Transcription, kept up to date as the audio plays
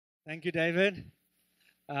Thank you, David.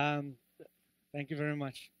 Um, Thank you very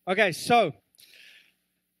much. Okay, so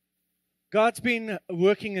God's been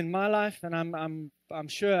working in my life, and I'm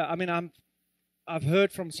sure. I've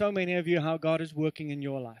heard from so many of you how God is working in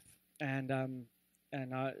your life, and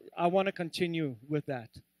I want to continue with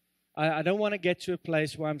that. I don't want to get to a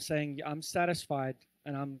place where I'm saying I'm satisfied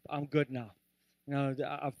and I'm good now.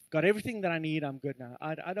 I've got everything that I need. I'm good now.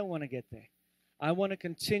 I don't want to get there. I want to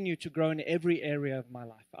continue to grow in every area of my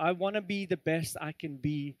life. I want to be the best I can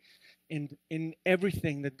be in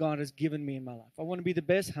everything that God has given me in my life. I want to be the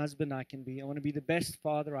best husband I can be. I want to be the best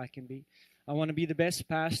father I can be. I want to be the best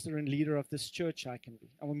pastor and leader of this church I can be.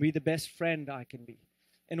 I want to be the best friend I can be.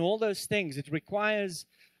 And all those things, it requires,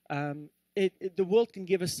 the world can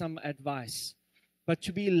give us some advice. But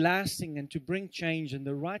to be lasting and to bring change and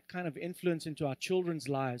the right kind of influence into our children's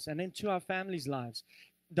lives and into our families' lives,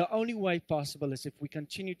 the only way possible is if we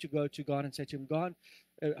continue to go to God and say to Him, God,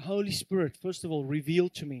 Holy Spirit, first of all, reveal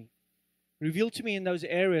to me in those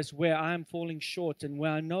areas where I am falling short and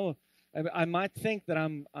where I know I might think that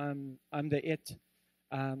I'm the it,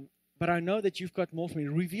 but I know that You've got more for me.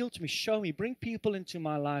 Reveal to me, show me, bring people into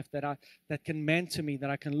my life that can mentor me, that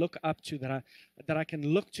I can look up to, that I can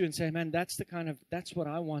look to and say, man, that's what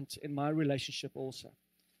I want in my relationship also.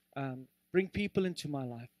 Bring people into my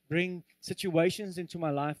life, bring situations into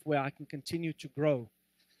my life where I can continue to grow,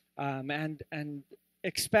 and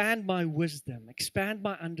expand my wisdom, expand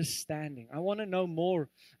my understanding. I want to know more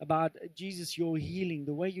about Jesus, Your healing,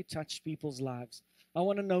 the way You touched people's lives. I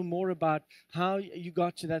want to know more about how You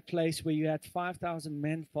got to that place where You had 5,000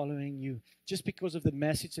 men following You just because of the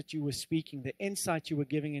message that You were speaking, the insight You were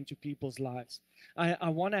giving into people's lives. I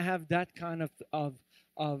want to have that kind of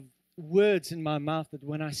words in my mouth that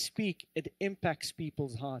when I speak, it impacts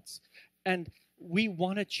people's hearts. And we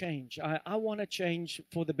want to change. I want to change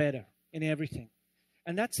for the better in everything.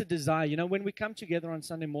 And that's a desire. When we come together on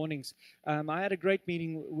Sunday mornings, I had a great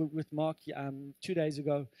meeting with Mark 2 days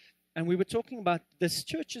ago, and we were talking about this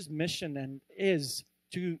church's mission and is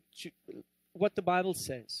to what the Bible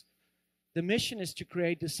says. The mission is to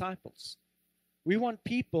create disciples. We want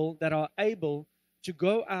people that are able to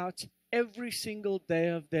go out every single day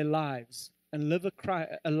of their lives and live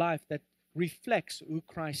a life that reflects who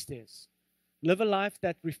Christ is. Live a life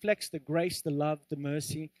that reflects the grace, the love, the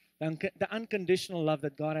mercy, the unconditional love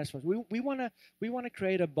that God has for us. We want to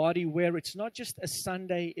create a body where it's not just a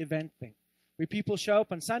Sunday event thing, where people show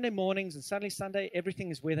up on Sunday mornings and suddenly Sunday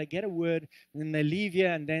everything is where they get a word and then they leave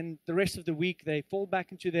here, and then the rest of the week they fall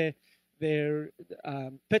back into their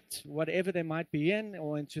pit, whatever they might be in,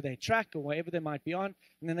 or into their track or whatever they might be on,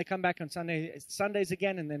 and then they come back on Sundays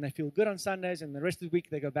again, and then they feel good on Sundays, and the rest of the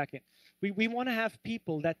week they go back in. We want to have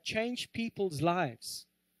people that change people's lives.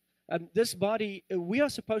 This body, we are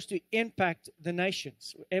supposed to impact the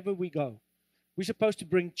nations wherever we go. We're supposed to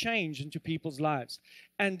bring change into people's lives.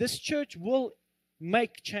 And this church will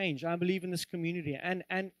make change, I believe, in this community. And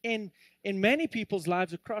in many people's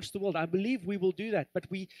lives across the world, I believe we will do that. But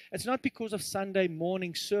it's not because of Sunday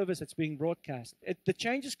morning service that's being broadcast. The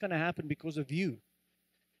change is going to happen because of you.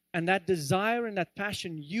 And that desire and that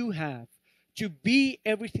passion you have to be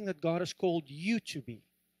everything that God has called you to be.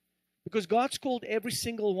 Because God's called every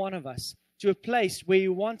single one of us to a place where He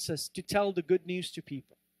wants us to tell the good news to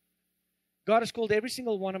people. God has called every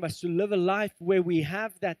single one of us to live a life where we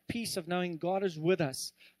have that peace of knowing God is with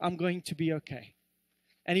us. I'm going to be okay.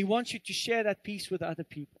 And He wants you to share that peace with other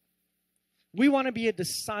people. We want to be a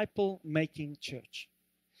disciple-making church.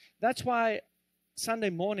 That's why Sunday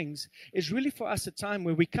mornings is really for us a time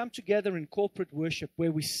where we come together in corporate worship,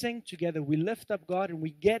 where we sing together, we lift up God, and we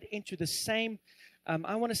get into the same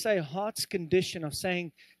I want to say heart's condition of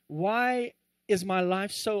saying, why is my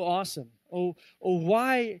life so awesome? Or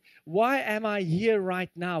why am I here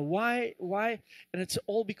right now? Why? And it's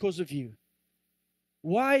all because of You.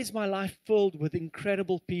 Why is my life filled with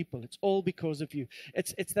incredible people? It's all because of You.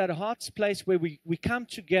 It's that heart's place where we come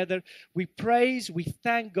together, we praise, we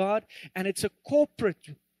thank God, and it's a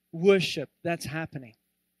corporate worship that's happening.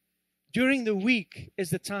 During the week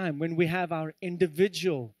is the time when we have our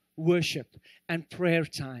individual worship and prayer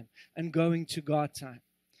time and going to God time.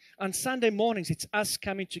 On Sunday mornings, it's us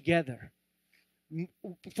coming together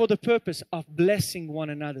for the purpose of blessing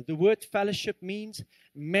one another. The word fellowship means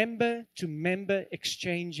member to member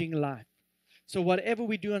exchanging life. So whatever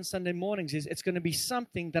we do on Sunday mornings it's going to be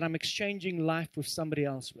something that I'm exchanging life with somebody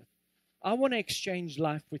else with. I want to exchange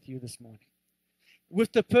life with you this morning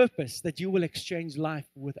with the purpose that you will exchange life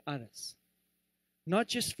with others. Not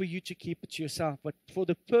just for you to keep it to yourself, but for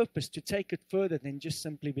the purpose to take it further than just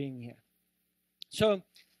simply being here. So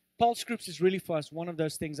Pulse groups is really for us one of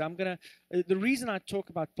those things. The reason I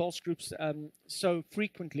talk about pulse groups so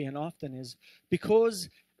frequently and often is because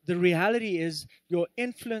the reality is your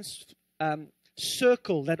influence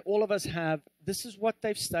circle that all of us have. This is what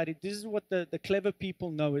they've studied. This is what the clever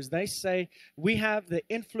people know, is they say we have the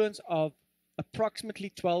influence of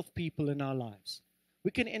approximately 12 people in our lives. We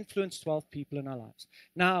can influence 12 people in our lives.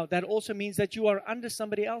 Now, that also means that you are under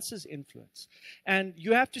somebody else's influence. And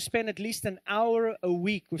you have to spend at least an hour a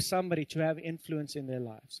week with somebody to have influence in their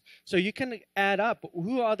lives. So you can add up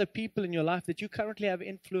who are the people in your life that you currently have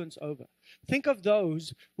influence over. Think of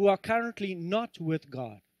those who are currently not with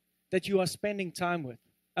God, that you are spending time with,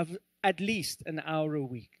 of at least an hour a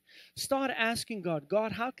week. Start asking God,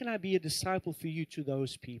 God, how can I be a disciple for you to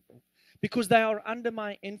those people? Because they are under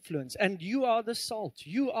my influence. And you are the salt.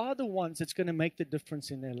 You are the ones that's going to make the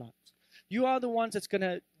difference in their lives. You are the ones that's going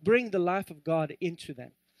to bring the life of God into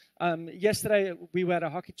them. Yesterday, we were at a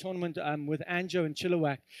hockey tournament with Anjo and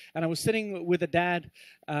Chilliwack. And I was sitting with a dad.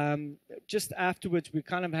 Just afterwards, we were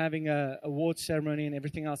kind of having an award ceremony and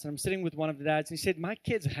everything else. And I'm sitting with one of the dads. And he said, my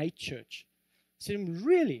kids hate church. I said,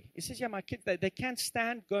 really? He says, yeah, my kids, they can't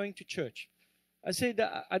stand going to church. I said,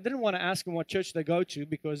 I didn't want to ask him what church they go to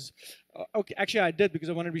because, okay, actually I did because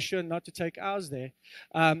I wanted to be sure not to take ours there.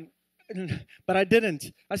 But I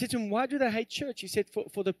didn't. I said to him, why do they hate church? He said,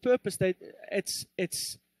 for the purpose that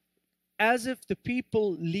it's as if the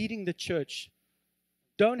people leading the church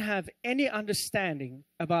don't have any understanding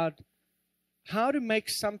about how to make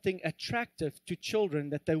something attractive to children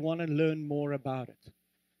that they want to learn more about it.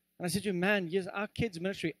 And I said to him, man, yes, our kids'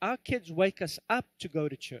 ministry, our kids wake us up to go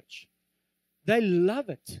to church. They love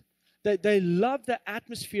it. They love the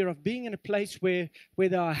atmosphere of being in a place where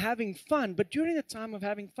they are having fun. But during the time of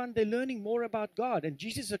having fun, they're learning more about God. And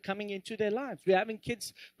Jesus is coming into their lives. We're having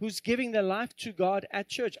kids who's giving their life to God at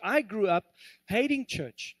church. I grew up hating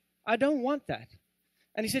church. I don't want that.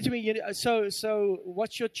 And he said to me, so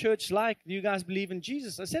what's your church like? Do you guys believe in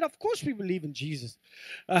Jesus? I said, of course we believe in Jesus.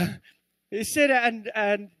 He said,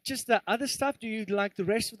 and just the other stuff, do you like the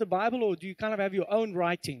rest of the Bible, or do you kind of have your own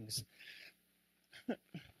writings?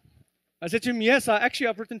 I said to him, yes,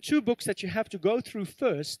 I've written 2 books that you have to go through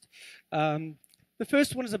first. The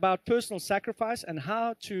first one is about personal sacrifice and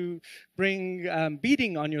how to bring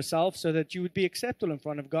beating on yourself so that you would be acceptable in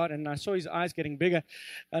front of God. And I saw his eyes getting bigger.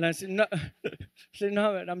 And I said, no,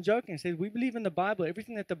 I'm joking. I said, we believe in the Bible,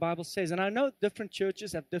 everything that the Bible says. And I know different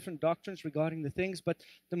churches have different doctrines regarding the things, but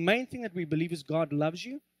the main thing that we believe is God loves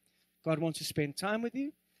you. God wants to spend time with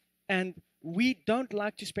you. And we don't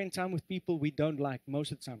like to spend time with people we don't like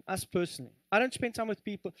most of the time. Us personally. I don't spend time with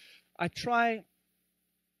people. I try.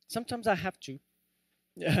 Sometimes I have to.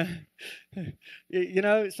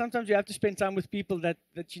 Sometimes you have to spend time with people that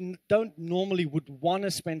you don't normally would want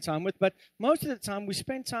to spend time with. But most of the time, we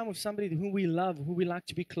spend time with somebody who we love, who we like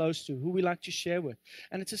to be close to, who we like to share with.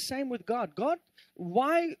 And it's the same with God. God,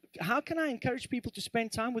 how can I encourage people to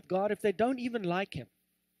spend time with God if they don't even like Him?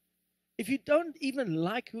 If you don't even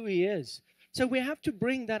like who He is. So we have to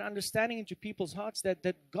bring that understanding into people's hearts that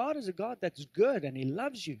God is a God that's good and He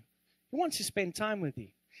loves you. He wants to spend time with you.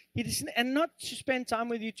 And not to spend time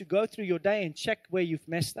with you to go through your day and check where you've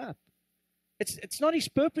messed up. It's not His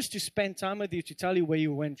purpose to spend time with you to tell you where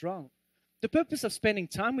you went wrong. The purpose of spending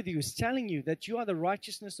time with you is telling you that you are the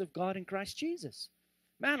righteousness of God in Christ Jesus.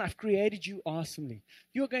 Man, I've created you awesomely.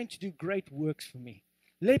 You're going to do great works for me.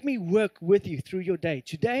 Let me work with you through your day.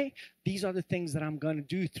 Today, these are the things that I'm going to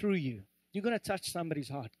do through you. You're going to touch somebody's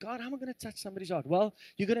heart. God, how am I going to touch somebody's heart? Well,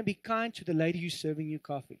 you're going to be kind to the lady who's serving you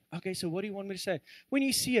coffee. Okay, so what do you want me to say? When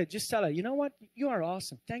you see her, just tell her, you know what? You are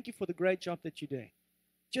awesome. Thank you for the great job that you're doing.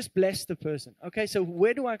 Just bless the person. Okay, so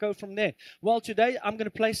where do I go from there? Well, today I'm going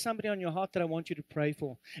to place somebody on your heart that I want you to pray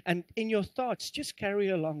for. And in your thoughts, just carry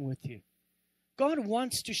along with you. God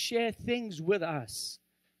wants to share things with us.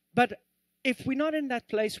 But if we're not in that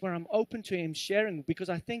place where I'm open to Him sharing because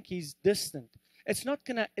I think He's distant,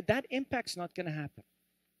 that impact's not going to happen.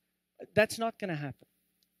 That's not going to happen.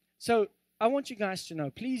 So I want you guys to know,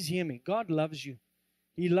 please hear me. God loves you.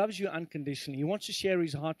 He loves you unconditionally. He wants to share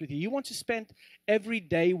His heart with you. He wants to spend every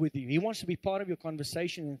day with you. He wants to be part of your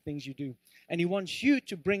conversation and things you do. And He wants you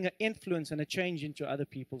to bring an influence and a change into other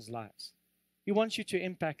people's lives. He wants you to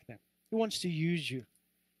impact them. He wants to use you.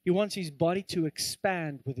 He wants His body to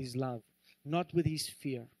expand with His love, not with His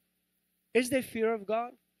fear. Is there fear of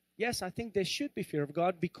God? Yes, I think there should be fear of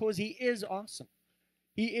God because He is awesome.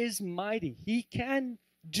 He is mighty. He can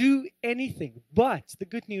do anything. But the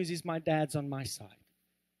good news is my dad's on my side.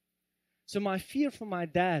 So my fear for my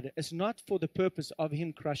dad is not for the purpose of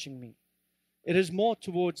him crushing me. It is more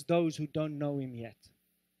towards those who don't know Him yet.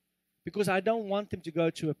 Because I don't want them to go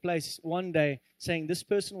to a place one day saying, this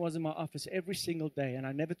person was in my office every single day and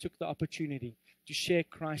I never took the opportunity to share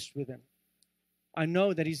Christ with him. I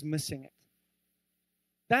know that he's missing it.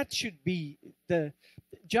 That should be the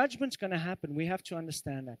judgment's going to happen. We have to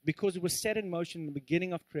understand that because it was set in motion in the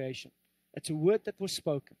beginning of creation. It's a word that was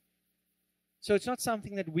spoken. So it's not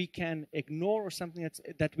something that we can ignore or something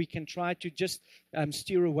that we can try to just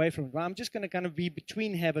steer away from. Well, I'm just going to kind of be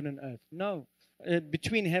between heaven and earth. No,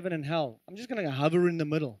 between heaven and hell. I'm just going to hover in the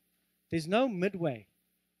middle. There's no midway.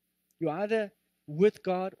 You're either with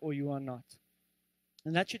God or you are not.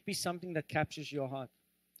 And that should be something that captures your heart.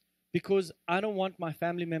 Because I don't want my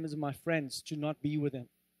family members and my friends to not be with him.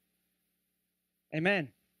 Amen.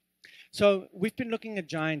 So we've been looking at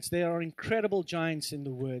giants. There are incredible giants in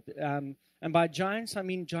the Word. And by giants, I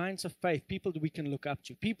mean giants of faith, people that we can look up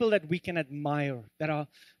to, people that we can admire, that are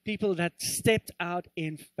people that stepped out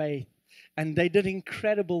in faith. And they did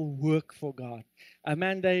incredible work for God.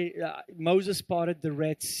 Moses parted the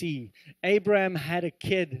Red Sea. Abraham had a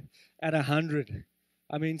kid at 100.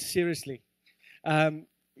 I mean, seriously.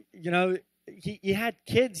 He had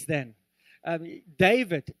kids then.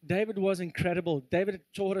 David was incredible. David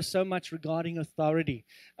taught us so much regarding authority.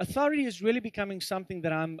 Authority is really becoming something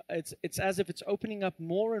that it's as if it's opening up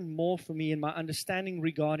more and more for me in my understanding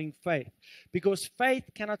regarding faith. Because faith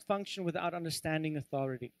cannot function without understanding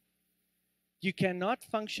authority. You cannot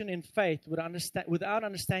function in faith without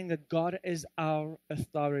understanding that God is our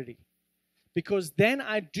authority. Because then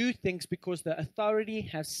I do things because the authority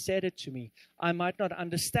has said it to me. I might not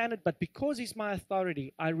understand it, but because he's my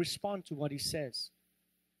authority, I respond to what he says.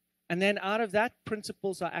 And then out of that,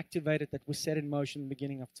 principles are activated that were set in motion in the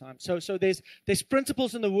beginning of time. So there's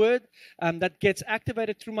principles in the Word that gets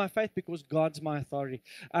activated through my faith because God's my authority.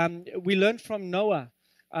 We learned from Noah.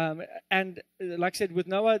 And like I said, with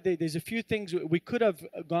Noah, there's a few things we could have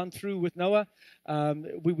gone through with Noah.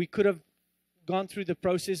 We could have gone through the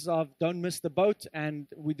process of don't miss the boat, and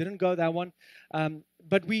we didn't go that one.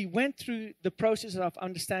 But we went through the process of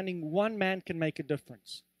understanding one man can make a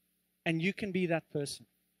difference. And you can be that person.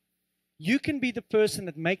 You can be the person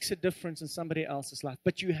that makes a difference in somebody else's life.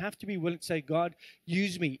 But you have to be willing to say, God,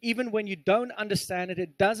 use me. Even when you don't understand it,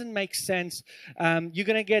 it doesn't make sense. You're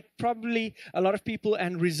going to get probably a lot of people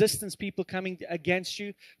and resistance people coming against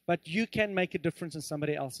you. But you can make a difference in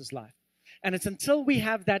somebody else's life. And it's until we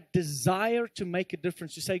have that desire to make a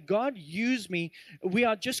difference, to say, God, use me, we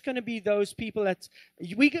are just going to be those people that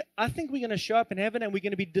I think we're going to show up in heaven and we're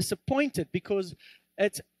going to be disappointed because I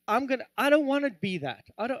don't want to be that.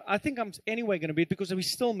 I think I'm anyway going to be it because we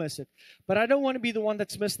still miss it. But I don't want to be the one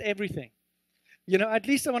that's missed everything. At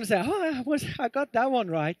least I want to say, I got that one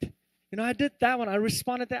right. I did that one. I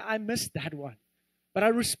responded there. I missed that one. But I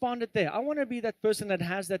responded there. I want to be that person that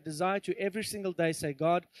has that desire to every single day say,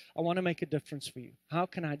 God, I want to make a difference for you. How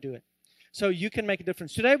can I do it? So you can make a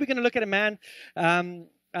difference. Today we're going to look at a man,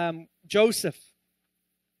 Joseph.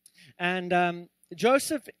 And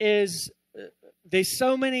Joseph is, there's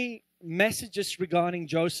so many messages regarding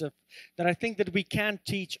Joseph that I think that we can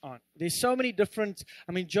teach on. There's so many different,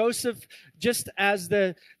 Joseph, just as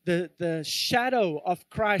the shadow of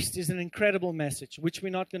Christ is an incredible message, which we're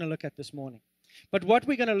not going to look at this morning. But what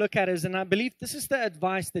we're going to look at is, and I believe this is the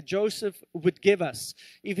advice that Joseph would give us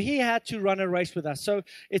if he had to run a race with us. So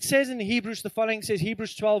it says in Hebrews, the following says,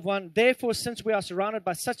 Hebrews 12:1, therefore, since we are surrounded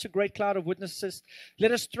by such a great cloud of witnesses,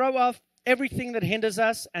 let us throw off everything that hinders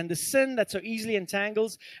us and the sin that so easily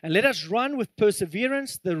entangles, and let us run with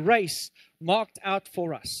perseverance the race marked out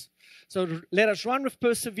for us. So let us run with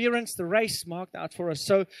perseverance the race marked out for us.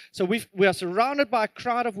 So we are surrounded by a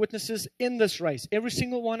crowd of witnesses in this race. Every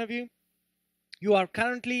single one of you. You are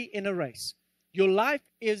currently in a race. Your life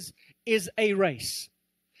is a race.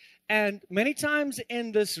 And many times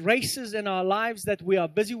in these races in our lives that we are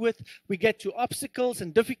busy with, we get to obstacles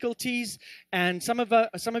and difficulties. And some of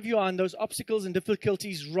you are on those obstacles and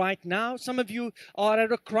difficulties right now. Some of you are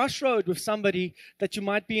at a crossroad with somebody that you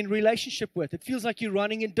might be in relationship with. It feels like you're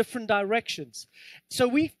running in different directions. So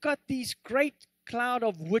we've got these great cloud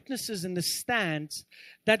of witnesses in the stands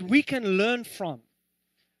that we can learn from.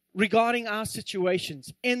 Regarding our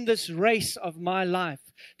situations in this race of my life,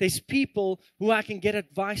 there's people who I can get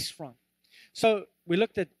advice from. So we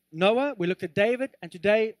looked at Noah, we looked at David, and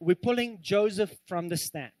today we're pulling Joseph from the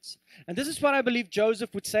stands. And this is what I believe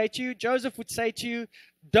Joseph would say to you. Joseph would say to you,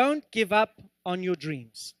 don't give up on your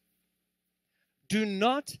dreams. Do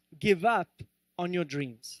not give up on your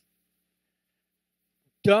dreams.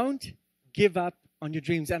 Don't give up on your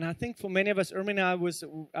dreams. And I think for many of us,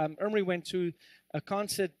 Ermi went to a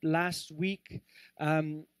concert last week,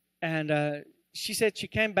 and she said she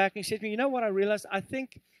came back and she said to me, you know what I realized? I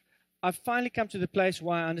think I've finally come to the place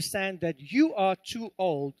where I understand that you are too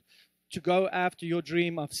old to go after your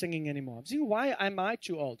dream of singing anymore. I'm saying, why am I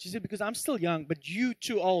too old? She said, because I'm still young, but you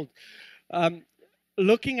too old.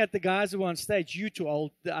 Looking at the guys who are on stage, you too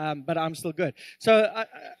old, but I'm still good.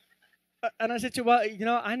 And I said to her,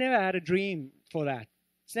 well, I never had a dream for that.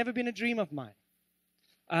 It's never been a dream of mine.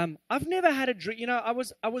 I've never had a dream. I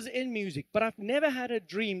was in music, but I've never had a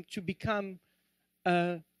dream to become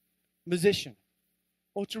a musician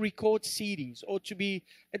or to record CDs or to be.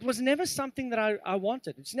 It was never something that I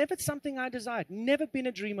wanted. It's never something I desired. Never been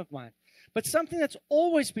a dream of mine. But something that's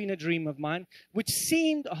always been a dream of mine, which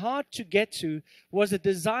seemed hard to get to, was a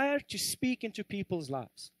desire to speak into people's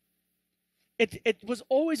lives. It was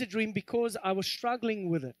always a dream because I was struggling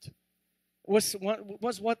with it. Was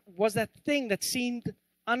that thing that seemed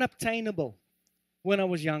unobtainable when I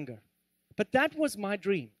was younger. But that was my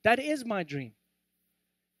dream. That is my dream.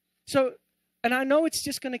 So, and I know it's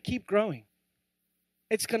just going to keep growing.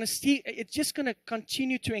 It's just going to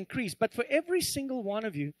continue to increase. But for every single one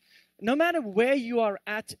of you, no matter where you are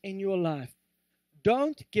at in your life,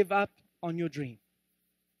 don't give up on your dream.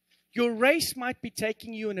 Your race might be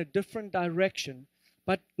taking you in a different direction,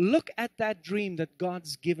 but look at that dream that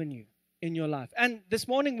God's given you in your life. And this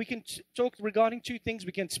morning we can talk regarding two things.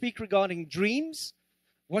 We can speak regarding dreams.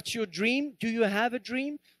 What's your dream? Do you have a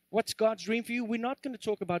dream? What's God's dream for you? We're not going to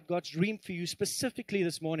talk about God's dream for you specifically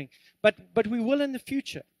this morning, but we will in the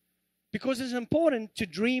future, because it's important to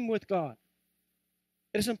dream with God.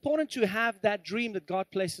 It is important to have that dream that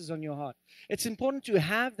God places on your heart. It's important to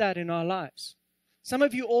have that in our lives. Some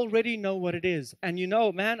of you already know what it is, and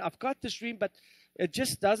man, I've got this dream, but it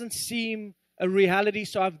just doesn't seem a reality,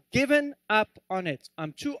 so I've given up on it.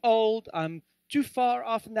 I'm too old. I'm too far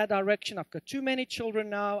off in that direction. I've got too many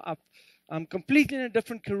children now. I'm completely in a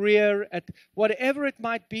different career. At whatever it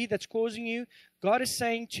might be that's causing you, God is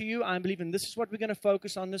saying to you, I believe, and this is what we're going to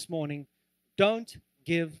focus on this morning, don't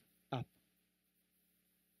give up.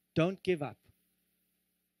 Don't give up.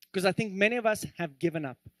 Because I think many of us have given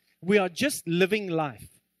up. We are just living life.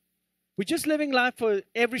 We're just living life for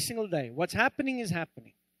every single day. What's happening is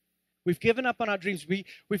happening. We've given up on our dreams.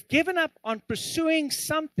 We've given up on pursuing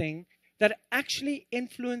something that actually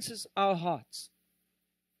influences our hearts.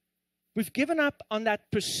 We've given up on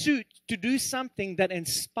that pursuit to do something that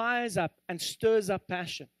inspires up and stirs up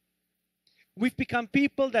passion. We've become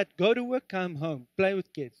people that go to work, come home, play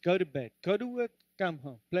with kids, go to bed. Go to work, come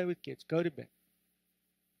home, play with kids, go to bed.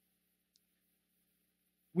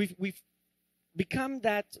 We've become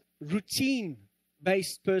that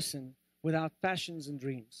routine-based person without passions and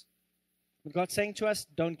dreams. But God's saying to us,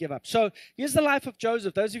 don't give up. So here's the life of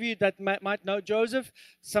Joseph. Those of you that might know Joseph,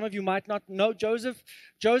 some of you might not know Joseph.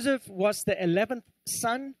 Joseph was the 11th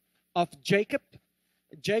son of Jacob.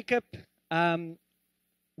 Jacob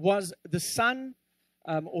was the son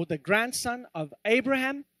or the grandson of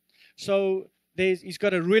Abraham. So he's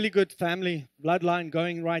got a really good family bloodline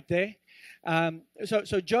going right there.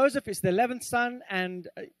 So Joseph is the 11th son, and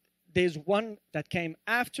there's one that came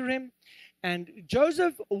after him. And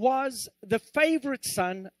Joseph was the favorite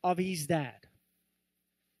son of his dad.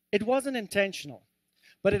 It wasn't intentional,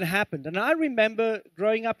 but it happened. And I remember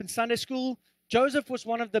growing up in Sunday school, Joseph was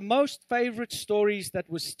one of the most favorite stories that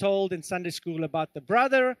was told in Sunday school about the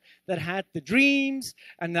brother that had the dreams,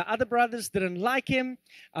 and the other brothers didn't like him.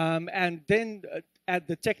 And then at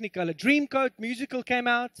the Technicolor Dreamcoat musical came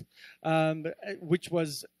out, which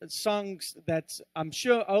was songs that I'm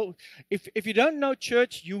sure, if you don't know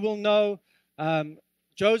church, you will know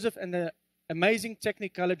Joseph and the amazing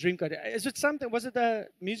Technicolor Dreamcoat. Is it something? Was it the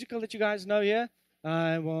musical that you guys know here?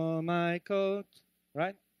 I wore my coat,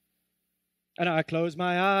 right? And I closed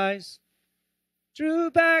my eyes,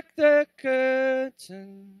 drew back the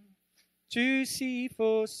curtain to see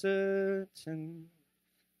for certain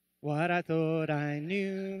what I thought I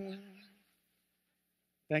knew.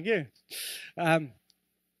 Thank you.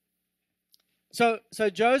 So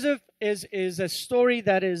Joseph is a story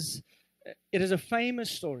that is. It is a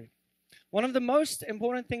famous story. One of the most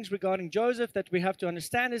important things regarding Joseph that we have to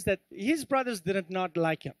understand is that his brothers did not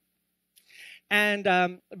like him.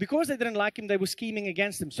 And because they didn't like him, they were scheming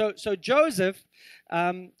against him. So Joseph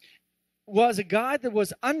was a guy that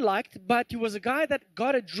was unliked, but he was a guy that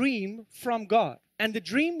got a dream from God. And the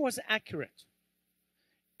dream was accurate.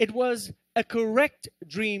 It was a correct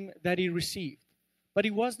dream that he received. But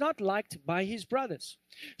he was not liked by his brothers.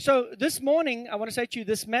 So this morning, I want to say to you,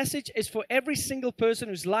 this message is for every single person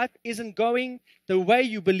whose life isn't going the way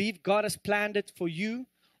you believe God has planned it for you,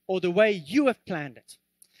 or the way you have planned it.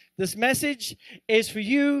 This message is for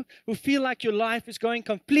you who feel like your life is going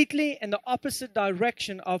completely in the opposite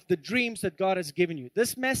direction of the dreams that God has given you.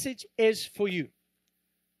 This message is for you.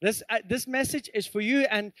 This message is for you,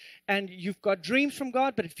 and you've got dreams from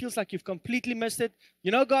God, but it feels like you've completely missed it.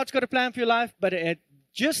 You know God's got a plan for your life, but it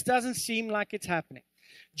just doesn't seem like it's happening.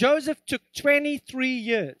 Joseph took 23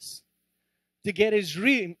 years to get his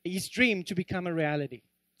dream to become a reality.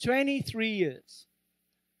 23 years.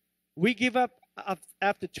 We give up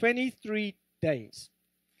after 23 days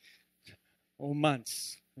or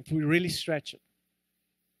months, if we really stretch it.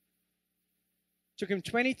 Took him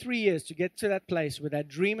 23 years to get to that place where that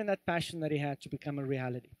dream and that passion that he had to become a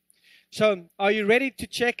reality. So, are you ready to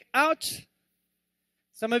check out?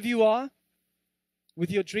 Some of you are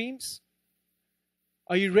with your dreams.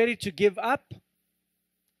 Are you ready to give up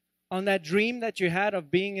on that dream that you had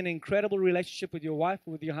of being in an incredible relationship with your wife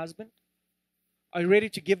or with your husband? Are you ready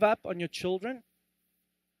to give up on your children?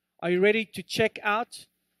 Are you ready to check out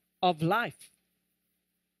of life?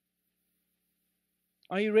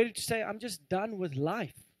 Are you ready to say, I'm just done with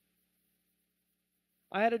life?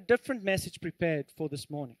 I had a different message prepared for this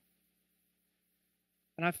morning.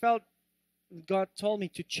 And I felt God told me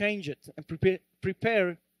to change it and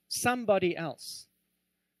prepare somebody else.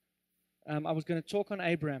 I was going to talk on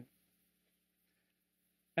Abraham.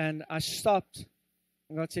 And I stopped.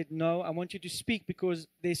 And God said, no, I want you to speak because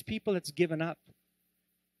there's people that's given up.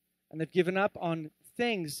 And they've given up on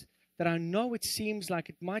things that I know it seems like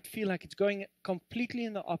it might feel like it's going completely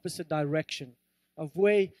in the opposite direction of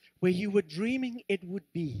where you were dreaming it would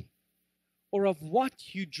be, or of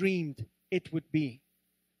what you dreamed it would be.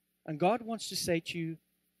 And God wants to say to you,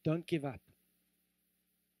 don't give up.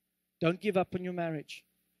 Don't give up on your marriage.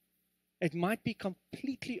 It might be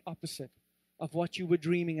completely opposite of what you were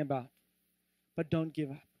dreaming about, but don't give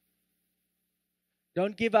up.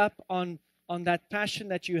 Don't give up on that passion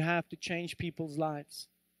that you have to change people's lives.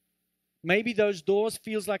 Maybe those doors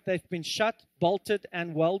feels like they've been shut, bolted,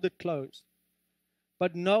 and welded closed.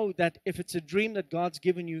 But know that if it's a dream that God's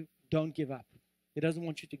given you, don't give up. He doesn't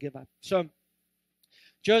want you to give up. So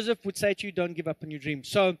Joseph would say to you, don't give up on your dream.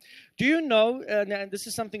 So do you know, and this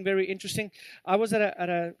is something very interesting. I was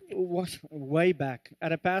way back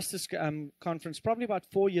at a pastor's conference, probably about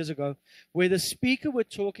 4 years ago, where the speaker were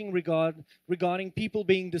talking regarding people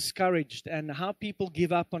being discouraged and how people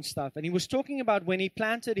give up on stuff. And he was talking about when he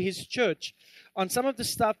planted his church on some of the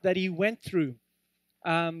stuff that he went through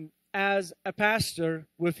as a pastor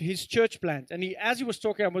with his church plant. And as he was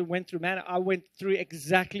talking, I went through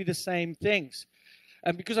exactly the same things.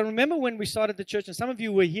 Because I remember when we started the church, and some of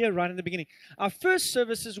you were here right in the beginning, our first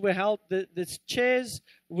services were held, the chairs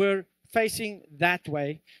were facing that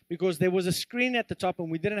way because there was a screen at the top and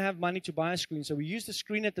we didn't have money to buy a screen. So we used the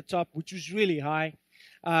screen at the top, which was really high.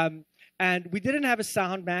 And we didn't have a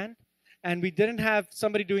sound man and we didn't have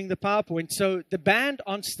somebody doing the PowerPoint. So the band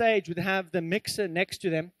on stage would have the mixer next to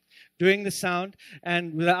them doing the sound.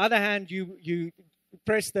 And with the other hand, you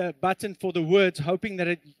press the button for the words, hoping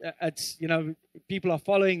that it's people are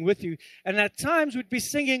following with you. And at times we'd be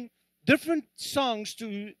singing different songs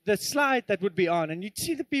to the slide that would be on. And you'd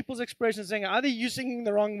see the people's expressions saying, either you singing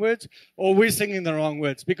the wrong words or we're singing the wrong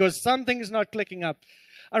words because something is not clicking up.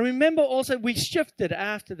 I remember also we shifted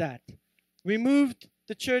after that. We moved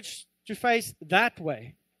the church to face that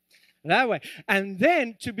way. And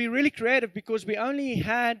then to be really creative, because we only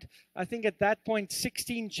had, I think at that point,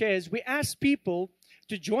 16 chairs, we asked people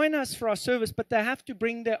to join us for our service, but they have to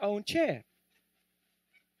bring their own chair.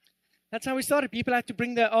 That's how we started. People had to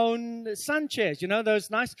bring their own sun chairs, those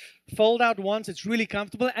nice fold-out ones. It's really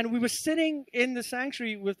comfortable. And we were sitting in the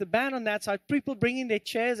sanctuary with the band on that side, people bringing their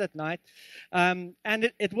chairs at night. And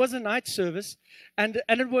it was a night service. And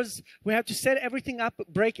it was, we had to set everything up,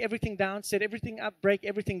 break everything down, set everything up, break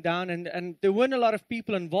everything down. And there weren't a lot of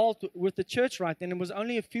people involved with the church right then. It was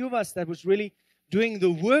only a few of us that was really doing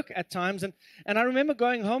the work at times. And I remember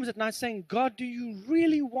going home at night saying, God, do you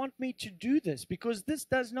really want me to do this? Because this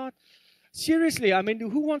does not, seriously, I mean,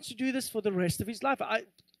 who wants to do this for the rest of his life?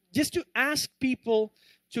 Just to ask people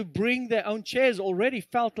to bring their own chairs already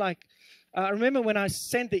felt like, I remember when I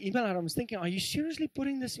sent the email out, I was thinking, are you seriously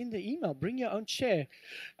putting this in the email? Bring your own chair.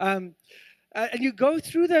 And you go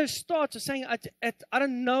through those thoughts of saying, I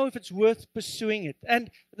don't know if it's worth pursuing it.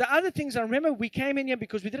 And the other things, I remember we came in here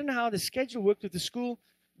because we didn't know how the schedule worked with the school.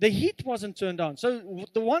 The heat wasn't turned on. So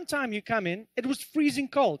the one time you come in, it was freezing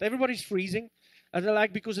cold. Everybody's freezing.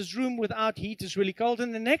 Because this room without heat is really cold.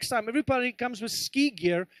 And the next time, everybody comes with ski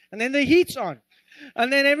gear, and then the heat's on.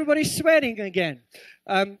 And then everybody's sweating again.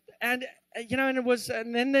 And then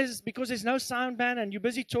because there's no sound band, and you're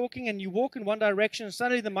busy talking, and you walk in one direction, and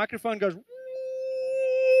suddenly the microphone goes,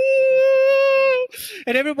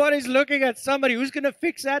 And everybody's looking at somebody who's going to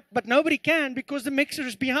fix that, but nobody can because the mixer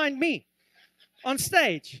is behind me on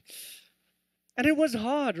stage. And it was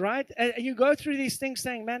hard, right? And you go through these things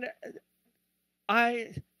saying, man,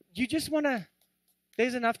 you just want to,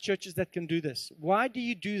 there's enough churches that can do this. Why do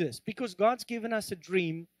you do this? Because God's given us a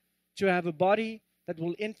dream to have a body that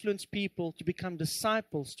will influence people to become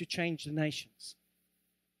disciples to change the nations.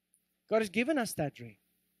 God has given us that dream.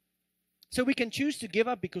 So we can choose to give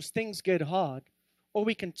up because things get hard, or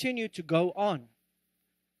we continue to go on.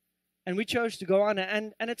 And we chose to go on,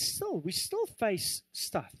 and we still face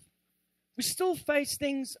stuff. We still face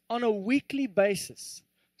things on a weekly basis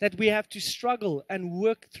that we have to struggle and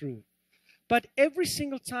work through. But every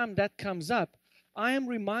single time that comes up, I am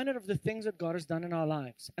reminded of the things that God has done in our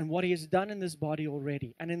lives and what He has done in this body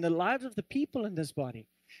already and in the lives of the people in this body.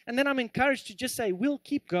 And then I'm encouraged to just say, we'll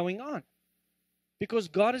keep going on because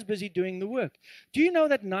God is busy doing the work. Do you know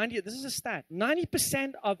that this is a stat,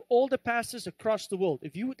 90% of all the pastors across the world,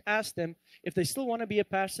 if you would ask them if they still want to be a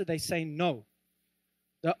pastor, they say no.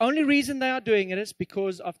 The only reason they are doing it is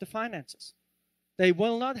because of the finances. They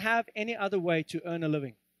will not have any other way to earn a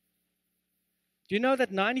living. Do you know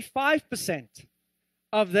that 95%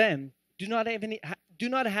 of them do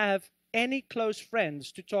not have any close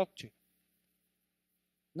friends to talk to?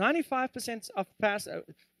 95% of pastors,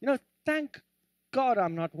 thank God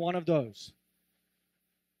I'm not one of those.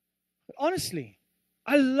 Honestly,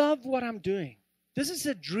 I love what I'm doing. This is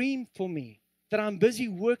a dream for me that I'm busy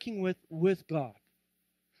working with God.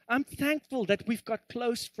 I'm thankful that we've got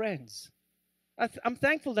close friends. I'm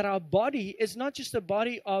thankful that our body is not just a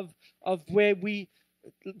body of where we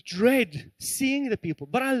dread seeing the people,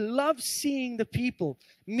 but I love seeing the people,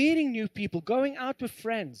 meeting new people, going out with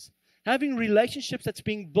friends, having relationships that's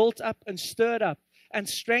being built up and stirred up and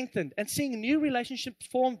strengthened, and seeing new relationships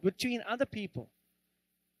formed between other people.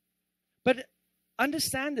 But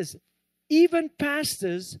understand this, even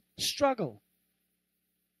pastors struggle.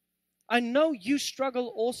 I know you struggle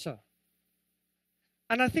also.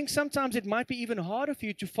 And I think sometimes it might be even harder for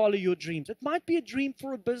you to follow your dreams. It might be a dream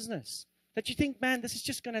for a business that you think, man, this is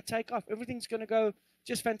just going to take off. Everything's going to go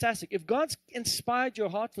just fantastic. If God's inspired your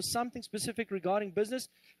heart for something specific regarding business,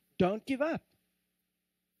 don't give up.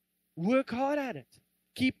 Work hard at it.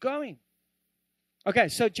 Keep going. Okay,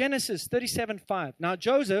 so Genesis 37:5. Now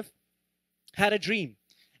Joseph had a dream,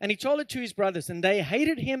 and he told it to his brothers, and they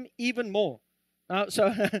hated him even more.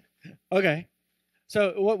 Okay.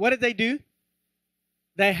 So what did they do?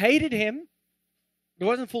 They hated him. There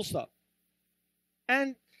wasn't full stop.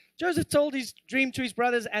 And Joseph told his dream to his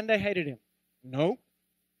brothers, and they hated him. No.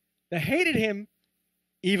 They hated him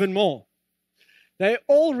even more. They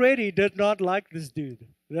already did not like this dude.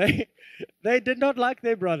 They did not like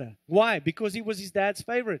their brother. Why? Because he was his dad's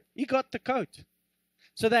favorite. He got the coat.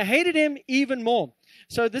 So they hated him even more.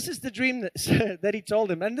 So this is the dream that he told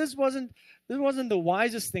them. And this wasn't the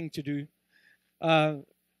wisest thing to do.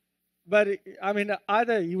 But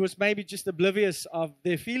either he was maybe just oblivious of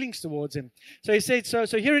their feelings towards him. So he said, so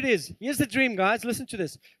here it is. Here's the dream, guys. Listen to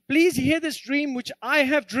this. Please hear this dream which I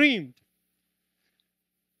have dreamed.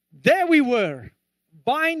 There we were,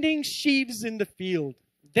 binding sheaves in the field.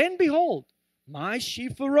 Then behold, my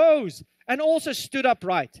sheaf arose and also stood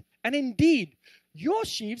upright. And indeed, your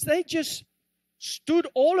sheaves, they just stood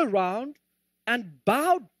all around and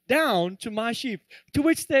bowed down to my sheep. To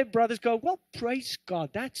which their brothers go, well, praise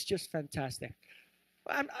God. That's just fantastic.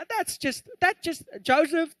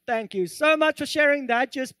 Joseph, thank you so much for sharing.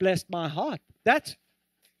 That just blessed my heart. That's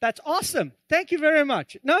awesome. Thank you very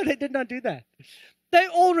much. No, they did not do that. They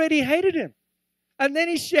already hated him. And then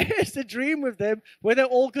he shares the dream with them where they're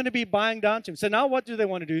all going to be bowing down to him. So now what do they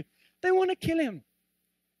want to do? They want to kill him.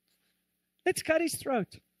 Let's cut his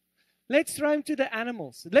throat. Let's throw him to the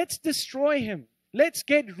animals. Let's destroy him. Let's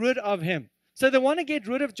get rid of him. So they want to get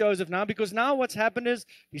rid of Joseph now, because now what's happened is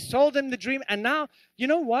he's told them the dream. And now, you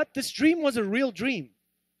know what? This dream was a real dream.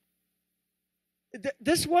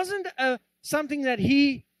 This wasn't something that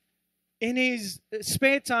he, in his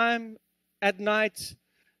spare time at night,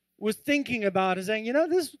 was thinking about and saying,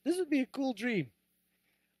 this would be a cool dream.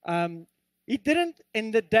 He didn't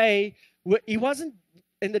he wasn't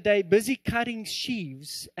in the day busy cutting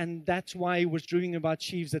sheaves, and that's why he was dreaming about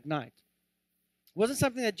sheaves at night. It wasn't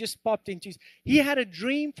something that just popped into his. He had a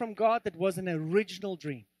dream from God that was an original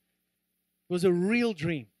dream. It was a real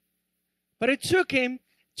dream. But it took him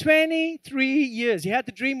 23 years. He had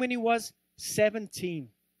the dream when he was 17.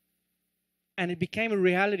 And it became a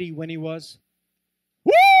reality when he was,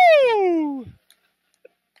 woo!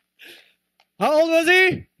 How old was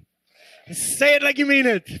he? Say it like you mean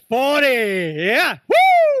it. 40. Yeah.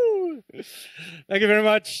 Woo! Thank you very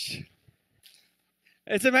much.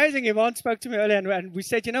 It's amazing. Yvonne spoke to me earlier, and we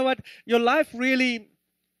said, you know what? Your life really,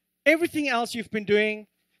 everything else you've been doing,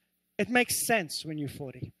 it makes sense when you're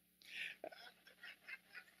 40.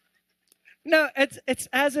 No, it's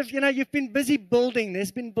as if, you've been busy building.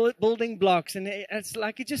 There's been building blocks, and it's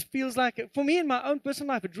like, it just feels like, for me in my own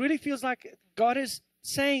personal life, it really feels like God is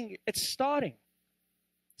saying it's starting.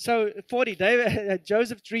 So 40,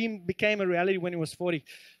 Joseph's dream became a reality when he was 40.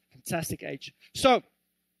 Fantastic age. So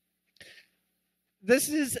this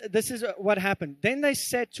is what happened. Then they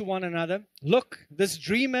said to one another, look, this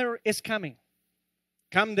dreamer is coming.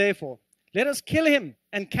 Come therefore, let us kill him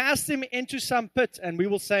and cast him into some pit, and we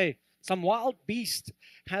will say, some wild beast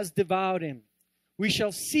has devoured him. We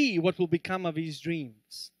shall see what will become of his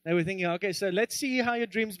dreams. They were thinking, okay, so let's see how your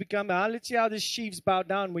dreams become. Let's see how the sheaves bow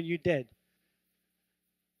down when you're dead.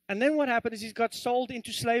 And then what happened is he got sold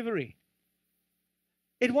into slavery.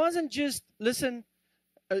 It wasn't just, listen,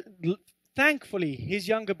 thankfully, his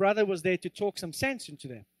younger brother was there to talk some sense into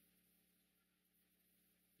them.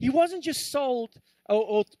 He wasn't just sold,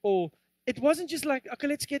 or it wasn't just like, okay,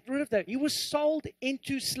 let's get rid of that. He was sold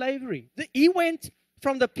into slavery. He went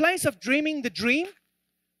from the place of dreaming the dream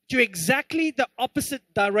to exactly the opposite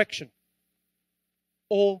direction.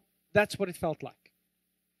 Or that's what it felt like.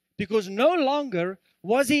 Because no longer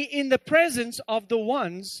was he in the presence of the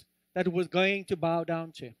ones that was going to bow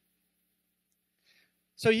down to him.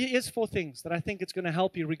 So here's 4 things that I think it's going to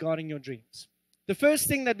help you regarding your dreams. The first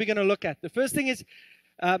thing that we're going to look at, the first thing is,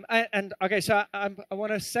 I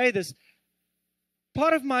want to say this.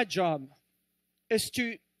 Part of my job is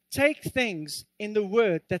to take things in the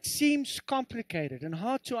Word that seems complicated and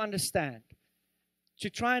hard to understand, to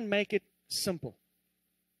try and make it simple,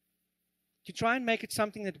 to try and make it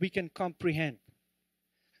something that we can comprehend.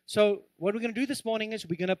 So what we're going to do this morning is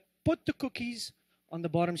we're going to put the cookies on the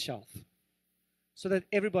bottom shelf so that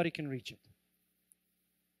everybody can reach it.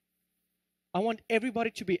 I want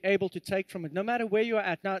everybody to be able to take from it, no matter where you're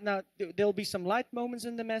at. Now, there'll be some light moments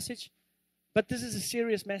in the message, but this is a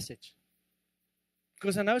serious message.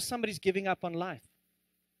 Because I know somebody's giving up on life.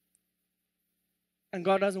 And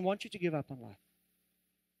God doesn't want you to give up on life.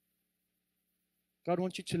 God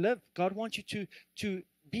wants you to live. God wants you to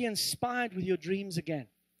be inspired with your dreams again.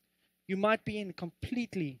 You might be in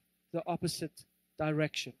completely the opposite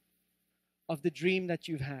direction of the dream that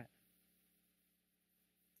you've had.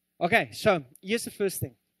 Okay, so here's the first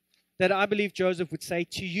thing that I believe Joseph would say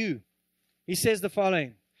to you. He says the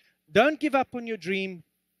following: don't give up on your dream,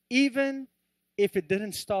 even if it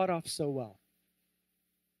didn't start off so well.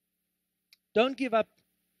 Don't give up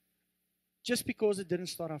just because it didn't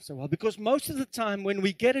start off so well. Because most of the time when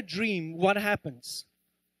we get a dream, what happens?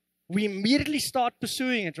 We immediately start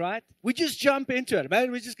pursuing it, right? We just jump into it. Man,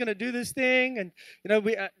 we're just going to do this thing, and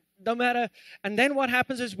we no matter. And then what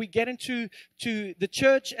happens is we get into the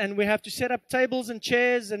church, and we have to set up tables and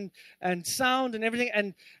chairs and sound and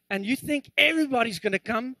everything. And you think everybody's going to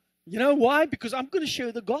come. You know why? Because I'm going to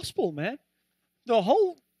share the gospel, man. The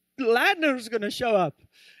whole Ladner is going to show up.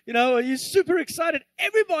 You're super excited.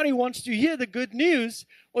 Everybody wants to hear the good news.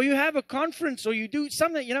 Or you have a conference, or you do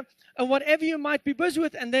something, and whatever you might be busy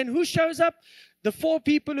with. And then who shows up? The 4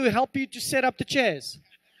 people who help you to set up the chairs.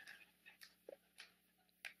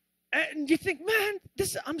 And you think, man,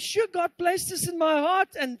 I'm sure God placed this in my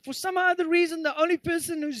heart. And for some other reason, the only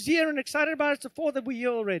person who's here and excited about it is the 4 that we're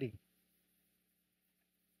here already.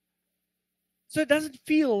 So it doesn't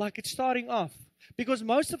feel like it's starting off. Because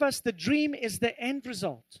most of us, the dream is the end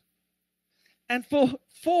result. And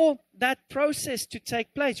for that process to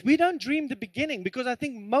take place, we don't dream the beginning, because I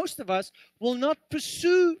think most of us will not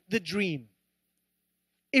pursue the dream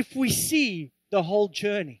if we see the whole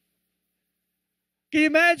journey. Can you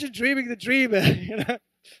imagine dreaming the dream,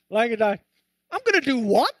 lying and dying? I'm going to do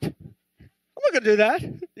what? I'm not going to do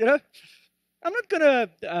that, I'm not going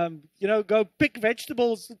to, go pick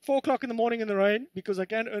vegetables at 4 o'clock in the morning in the rain because I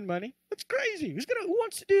can't earn money. That's crazy. Who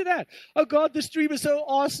wants to do that? Oh, God, this dream is so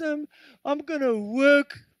awesome. I'm going to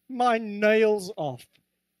work my nails off.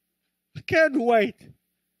 I can't wait.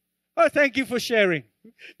 Oh, thank you for sharing.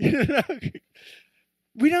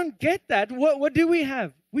 We don't get that. What do we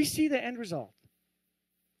have? We see the end result.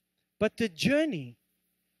 But the journey,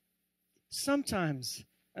 sometimes,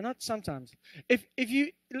 and not sometimes,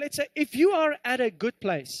 let's say, if you are at a good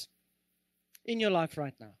place in your life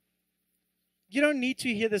right now, you don't need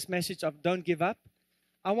to hear this message of don't give up.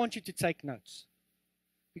 I want you to take notes.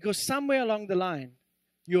 Because somewhere along the line,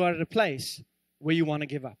 you are at a place where you want to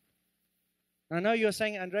give up. I know you're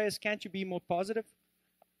saying, Andreas, can't you be more positive?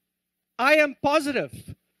 I am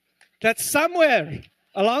positive that somewhere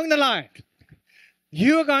along the line,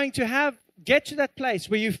 you are going to get to that place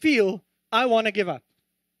where you feel, I want to give up.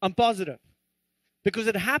 I'm positive. Because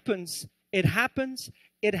it happens, it happens,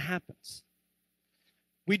 it happens.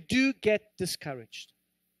 We do get discouraged.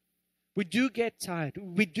 We do get tired.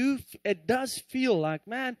 It does feel like,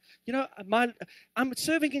 man, I'm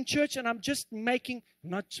serving in church and I'm just making,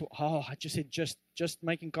 I just said just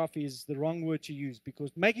making coffee is the wrong word to use,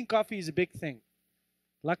 because making coffee is a big thing.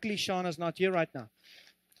 Luckily, Shauna's not here right now.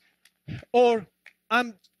 Or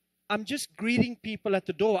I'm just greeting people at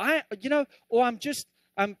the door. Or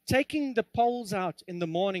I'm taking the poles out in the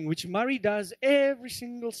morning, which Murray does every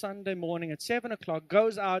single Sunday morning at 7 o'clock,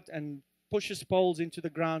 goes out and pushes poles into the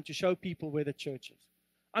ground to show people where the church is.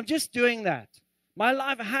 I'm just doing that. My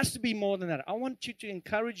life has to be more than that. I want you to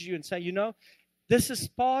encourage you and say, this is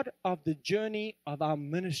part of the journey of our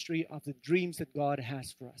ministry, of the dreams that God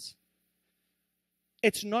has for us.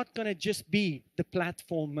 It's not going to just be the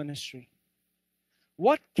platform ministry.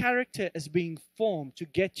 What character is being formed to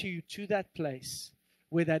get you to that place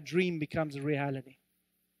where that dream becomes a reality?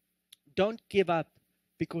 Don't give up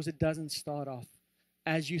because it doesn't start off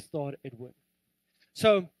as you thought it would.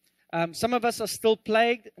 So, some of us are still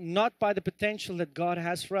plagued, not by the potential that God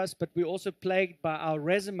has for us, but we're also plagued by our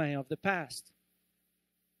resume of the past.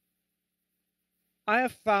 I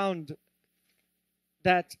have found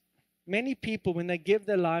that many people, when they give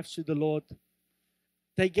their lives to the Lord,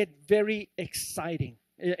 they get very excited.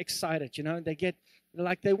 They get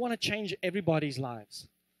like they want to change everybody's lives.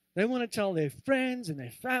 They want to tell their friends and their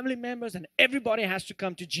family members, and everybody has to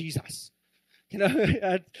come to Jesus.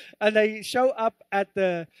 And they show up at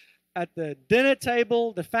the dinner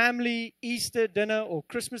table, the family Easter dinner or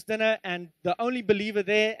Christmas dinner, and the only believer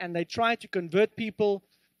there, and they try to convert people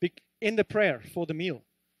in the prayer for the meal,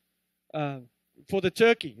 for the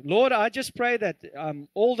turkey. Lord, I just pray that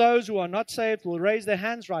all those who are not saved will raise their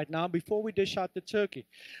hands right now before we dish out the turkey.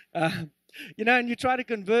 And you try to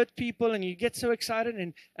convert people, and you get so excited,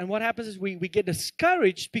 and what happens is we get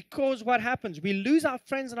discouraged, because what happens? We lose our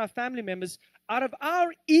friends and our family members out of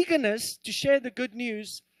our eagerness to share the good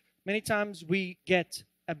news. Many times we get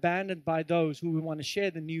abandoned by those who we want to share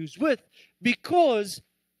the news with, because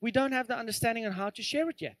we don't have the understanding on how to share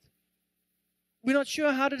it yet. We're not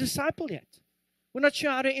sure how to disciple yet. We're not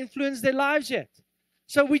sure how to influence their lives yet.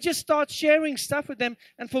 So we just start sharing stuff with them.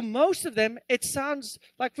 And for most of them, it sounds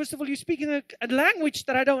like, first of all, you're speaking a language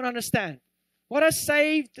that I don't understand. What does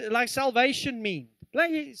salvation mean?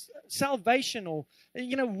 Like salvation, or,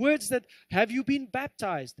 words that, have you been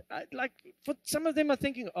baptized? For some of them are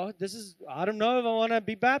thinking, I don't know if I want to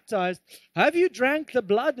be baptized. Have you drank the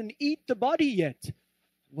blood and eat the body yet?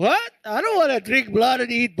 What? I don't want to drink blood and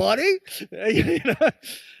eat body.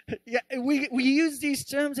 Yeah, we use these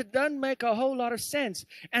terms that don't make a whole lot of sense.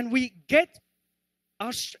 And we get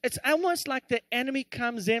it's almost like the enemy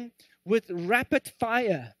comes in with rapid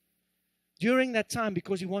fire during that time,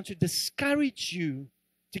 because he wants to discourage you,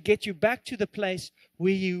 to get you back to the place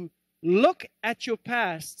where you look at your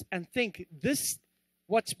past and think,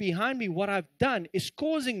 what's behind me, what I've done, is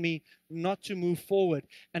causing me not to move forward.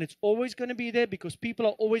 And it's always going to be there, because people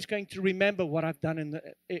are always going to remember what I've done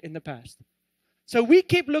in the past. So we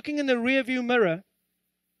keep looking in the rearview mirror.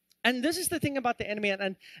 And this is the thing about the enemy.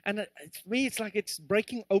 And for me, it's like it's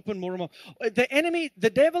breaking open more and more.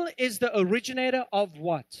 The devil is the originator of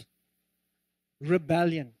what?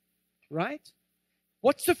 Rebellion, right?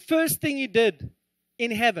 What's the first thing he did in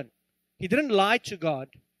heaven? He didn't lie to God.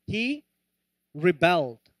 He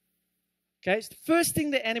rebelled. Okay, so the first thing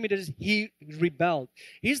the enemy did is he rebelled.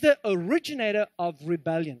 He's the originator of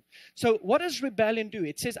rebellion. So what does rebellion do?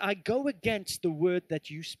 It says, I go against the word that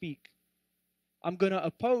you speak. I'm going to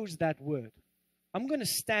oppose that word. I'm going to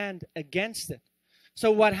stand against it. So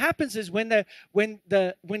what happens is when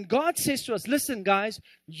God says to us, listen, guys,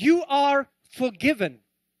 you are forgiven.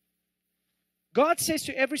 God says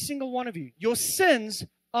to every single one of you, your sins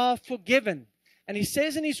are forgiven. And he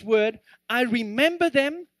says in his word, I remember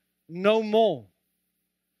them no more.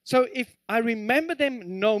 So if I remember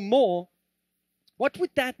them no more, what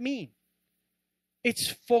would that mean? It's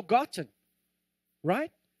forgotten,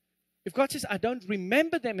 right? If God says, I don't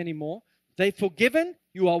remember them anymore, they're forgiven,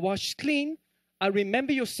 you are washed clean, I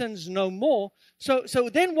remember your sins no more. So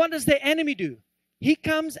then what does the enemy do? He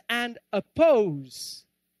comes and opposes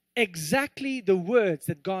exactly the words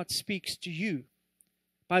that God speaks to you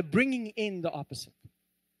by bringing in the opposite.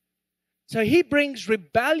 So he brings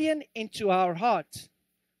rebellion into our heart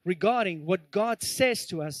regarding what God says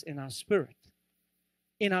to us in our spirit.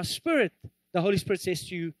 In our spirit, the Holy Spirit says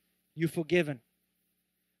to you, you're forgiven.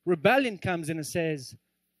 Rebellion comes in and says,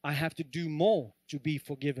 I have to do more to be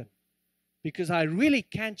forgiven. Because I really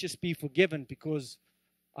can't just be forgiven because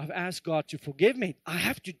I've asked God to forgive me. I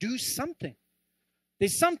have to do something.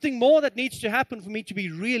 There's something more that needs to happen for me to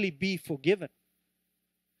really be forgiven.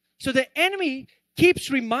 So the enemy keeps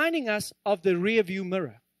reminding us of the rear view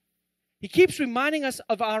mirror. He keeps reminding us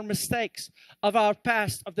of our mistakes, of our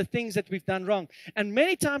past, of the things that we've done wrong. And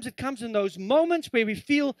many times it comes in those moments where we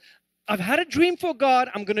feel, I've had a dream for God.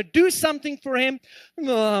 I'm going to do something for Him.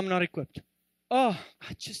 No, I'm not equipped. Oh,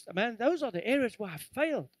 man, those are the areas where I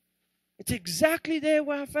failed. It's exactly there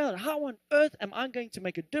where I failed. How on earth am I going to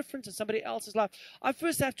make a difference in somebody else's life? I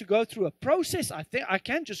first have to go through a process. I think I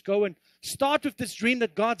can't just go and start with this dream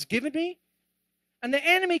that God's given me. And the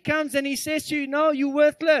enemy comes and he says to you, no, you're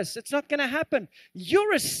worthless. It's not going to happen.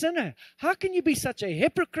 You're a sinner. How can you be such a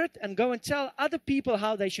hypocrite and go and tell other people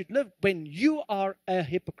how they should live when you are a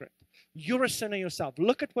hypocrite? You're a sinner yourself.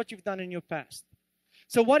 Look at what you've done in your past.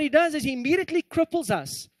 So what he does is he immediately cripples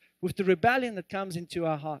us with the rebellion that comes into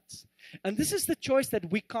our hearts. And this is the choice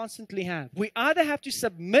that we constantly have. We either have to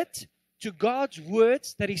submit to God's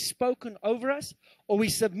words that He's spoken over us, or we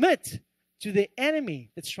submit to the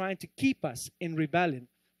enemy that's trying to keep us in rebellion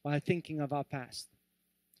by thinking of our past.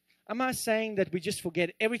 Am I saying that we just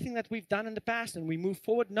forget everything that we've done in the past and we move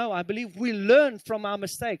forward? No, I believe we learn from our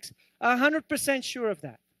mistakes. 100% sure of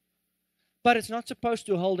that. But it's not supposed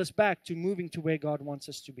to hold us back to moving to where God wants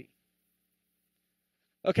us to be.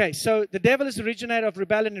 Okay, so the devil is the originator of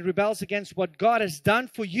rebellion. He rebels against what God has done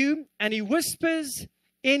for you, and he whispers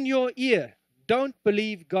in your ear, don't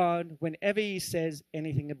believe God whenever He says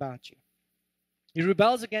anything about you. He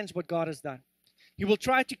rebels against what God has done. He will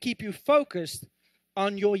try to keep you focused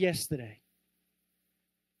on your yesterday.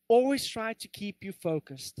 Always try to keep you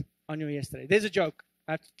focused on your yesterday. There's a joke.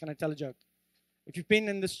 Can I tell a joke? If you've been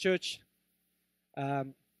in this church,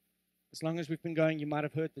 as long as we've been going, you might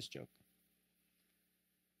have heard this joke.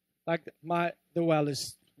 Like the well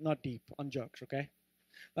is not deep on jokes, okay?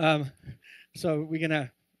 So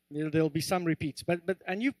there'll be some repeats,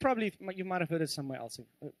 and you might have heard it somewhere else.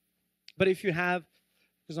 But if you have,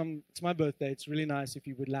 because it's my birthday, it's really nice if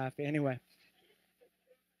you would laugh. Anyway,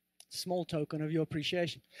 small token of your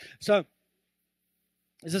appreciation. So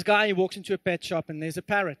there's this guy, he walks into a pet shop, and there's a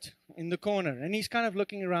parrot in the corner, and he's kind of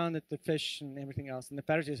looking around at the fish and everything else, and the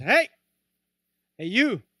parrot says, hey,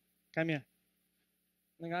 you, come here.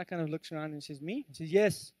 And the guy kind of looks around and says, me? He says,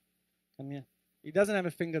 yes, come here. He doesn't have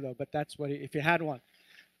a finger, though, but that's what if he had one.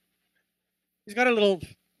 He's got a little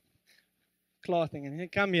claw thing, and he says,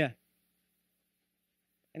 come here.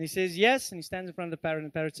 And he says, yes, and he stands in front of the parrot, and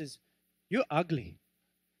the parrot says, you're ugly.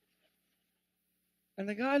 And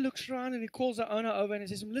the guy looks around, and he calls the owner over, and he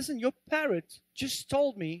says, listen, your parrot just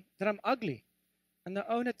told me that I'm ugly. And the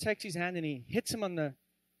owner takes his hand, and he hits him on the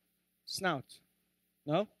snout.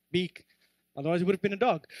 No? Beak. Otherwise, it would have been a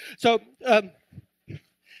dog. So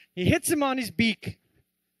he hits him on his beak. And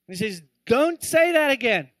he says, don't say that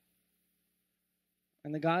again.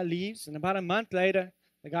 And the guy leaves. And about a month later,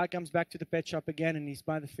 the guy comes back to the pet shop again, and he's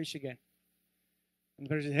by the fish again. And the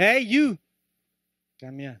parrot says, hey, you,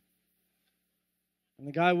 come here. And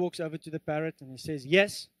the guy walks over to the parrot, and he says,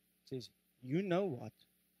 yes. He says, you know what?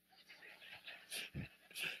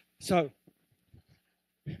 So,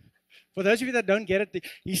 for those of you that don't get it,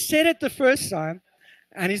 he said it the first time,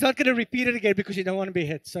 and he's not going to repeat it again because you don't want to be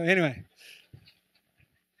hit. So anyway,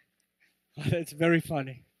 it's very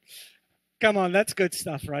funny. Come on, that's good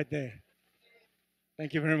stuff right there.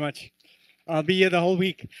 Thank you very much. I'll be here the whole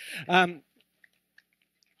week. Thank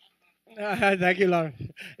you,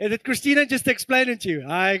 Lauren. Did Christina just explain it to you?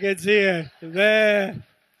 I can see it. There.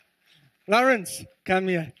 Lawrence, come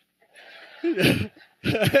here.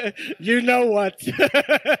 You know what?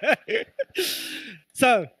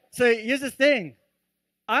 So here's the thing.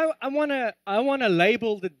 I wanna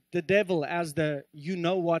label the devil as the you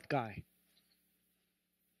know what guy.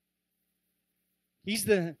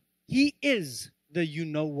 He is the you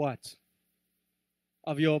know what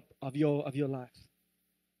of your life.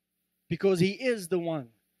 Because he is the one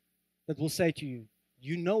that will say to you,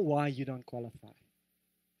 you know why you don't qualify.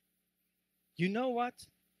 You know what?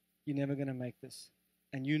 You're never going to make this.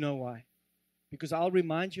 And you know why. Because I'll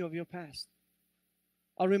remind you of your past.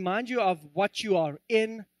 I'll remind you of what you are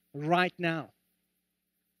in right now.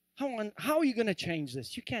 How are you going to change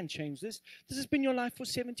this? You can't change this. This has been your life for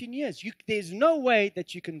 17 years. There's no way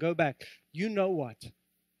that you can go back. You know what?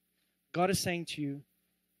 God is saying to you,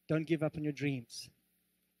 don't give up on your dreams.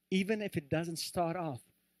 Even if it doesn't start off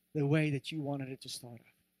the way that you wanted it to start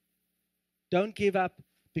off. Don't give up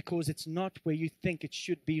because it's not where you think it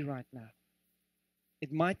should be right now.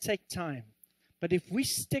 It might take time. But if we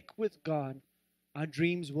stick with God, our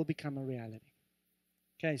dreams will become a reality.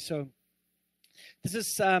 Okay, so this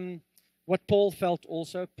is what Paul felt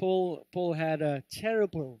also. Paul had a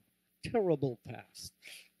terrible, terrible past.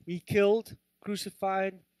 He killed,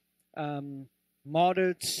 crucified,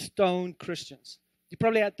 martyred, stoned Christians. He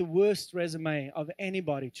probably had the worst resume of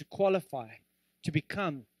anybody to qualify to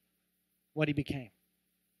become what he became.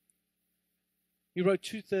 He wrote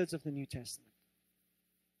 2/3 of the New Testament.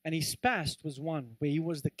 And his past was one where he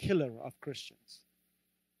was the killer of Christians.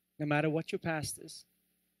 No matter what your past is,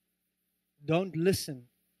 don't listen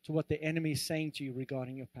to what the enemy is saying to you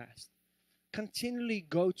regarding your past. Continually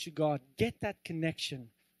go to God. Get that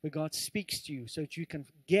connection where God speaks to you so that you can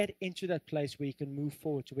get into that place where you can move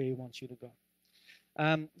forward to where He wants you to go.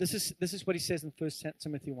 This is what he says in 1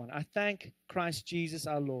 Timothy 1. I thank Christ Jesus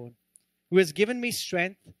our Lord, who has given me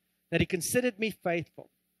strength, that He considered me faithful,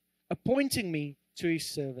 appointing me to His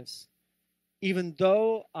service, even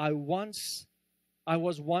though I was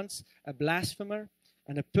once a blasphemer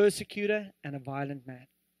and a persecutor and a violent man.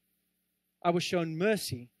 I was shown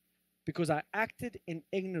mercy because I acted in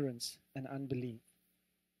ignorance and unbelief.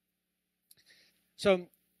 So,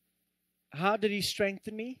 how did He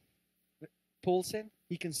strengthen me? Paul said,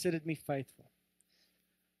 He considered me faithful.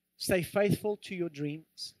 Stay faithful to your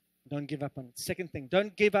dreams. Don't give up on it. Second thing,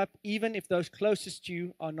 don't give up even if those closest to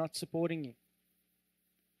you are not supporting you.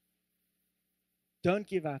 Don't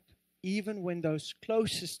give up even when those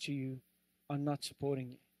closest to you are not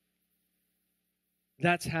supporting you.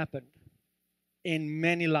 That's happened in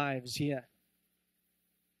many lives here.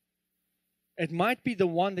 It might be the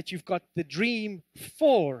one that you've got the dream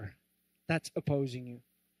for that's opposing you.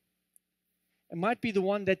 It might be the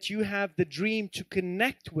one that you have the dream to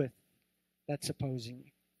connect with that's opposing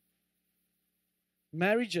you.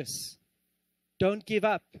 Marriages, don't give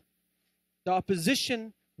up. The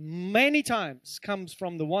opposition many times comes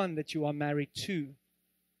from the one that you are married to.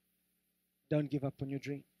 Don't give up on your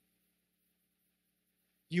dream.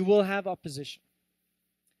 You will have opposition.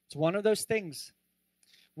 It's one of those things.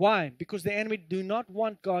 Why? Because the enemy do not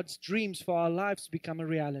want God's dreams for our lives to become a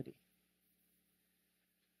reality.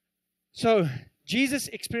 So, Jesus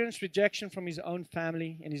experienced rejection from His own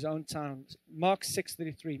family in His own town. Mark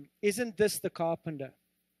 6:33. Isn't this the carpenter?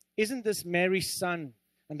 Isn't this Mary's son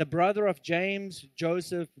and the brother of James,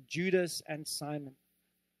 Joseph, Judas, and Simon?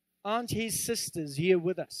 Aren't his sisters here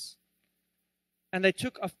with us? And they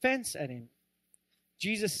took offense at Him.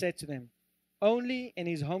 Jesus said to them, only in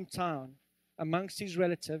his hometown, amongst his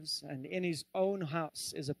relatives, and in his own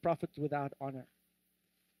house is a prophet without honor.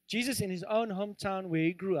 Jesus, in his own hometown where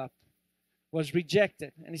He grew up, was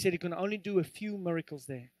rejected. And He said He can only do a few miracles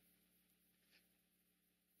there.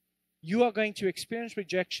 You are going to experience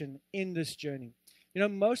rejection in this journey. You know,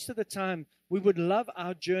 most of the time, we would love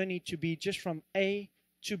our journey to be just from A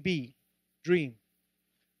to B, dream.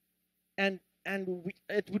 And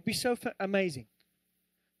it would be so amazing.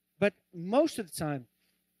 But most of the time,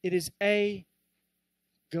 it is A,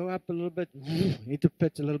 go up a little bit, hit the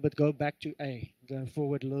pit a little bit, go back to A, go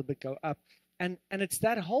forward a little bit, go up. And it's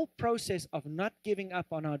that whole process of not giving up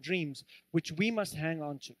on our dreams, which we must hang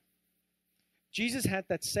on to. Jesus had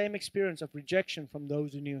that same experience of rejection from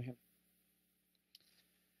those who knew Him.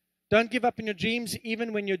 Don't give up on your dreams,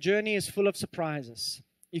 even when your journey is full of surprises.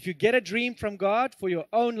 If you get a dream from God for your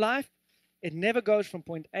own life, it never goes from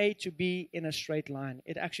point A to B in a straight line.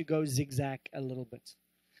 It actually goes zigzag a little bit.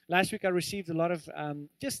 Last week, I received a lot of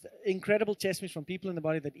just incredible testimonies from people in the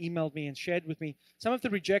body that emailed me and shared with me some of the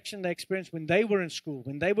rejection they experienced when they were in school,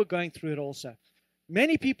 when they were going through it also.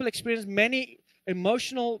 Many people experienced many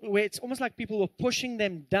emotional, where it's almost like people were pushing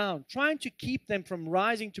them down, trying to keep them from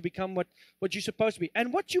rising to become what you're supposed to be.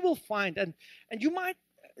 And what you will find, and you might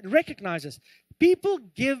recognize this, people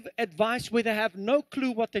give advice where they have no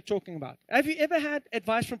clue what they're talking about. Have you ever had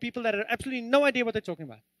advice from people that have absolutely no idea what they're talking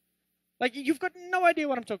about? Like, you've got no idea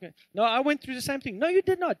what I'm talking about. No, I went through the same thing. No, you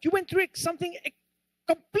did not. You went through something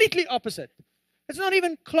completely opposite. It's not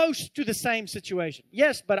even close to the same situation.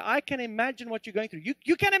 Yes, but I can imagine what you're going through.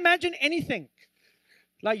 You can imagine anything.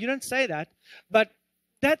 Like, you don't say that, but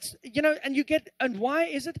that's, you know, and why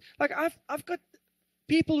is it? Like, I've got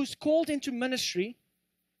people who's called into ministry.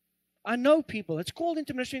 I know people that's called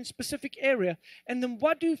into ministry in a specific area. And then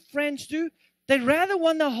what do friends do? They rather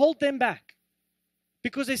want to hold them back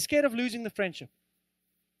because they're scared of losing the friendship.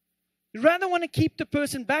 You rather want to keep the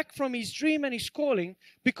person back from his dream and his calling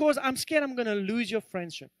because I'm scared I'm going to lose your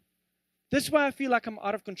friendship. This is why I feel like I'm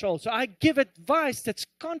out of control. So I give advice that's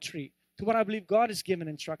contrary to what I believe God has given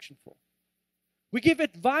instruction for. We give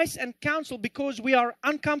advice and counsel because we are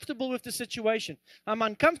uncomfortable with the situation. I'm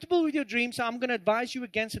uncomfortable with your dream, so I'm going to advise you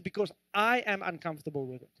against it because I am uncomfortable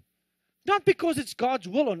with it. Not because it's God's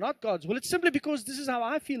will or not God's will. It's simply because this is how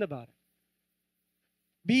I feel about it.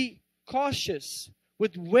 Be cautious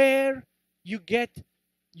with where you get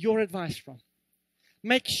your advice from.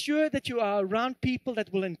 Make sure that you are around people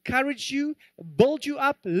that will encourage you, build you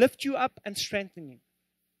up, lift you up, and strengthen you.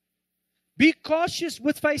 Be cautious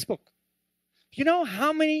with Facebook. You know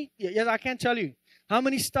how many, yes, I can't tell you, how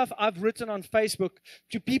many stuff I've written on Facebook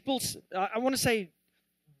to people's, I want to say,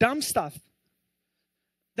 dumb stuff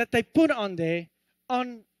that they put on there.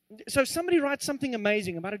 So somebody writes something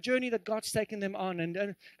amazing about a journey that God's taken them on,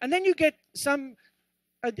 and then you get some,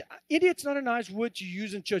 idiot's not a nice word to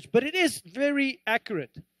use in church, but it is very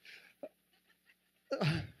accurate.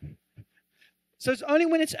 So it's only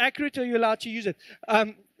when it's accurate are you allowed to use it.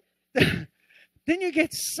 Then you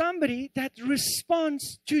get somebody that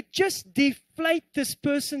responds to just deflate this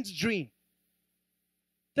person's dream.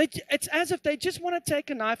 It's as if they just want to take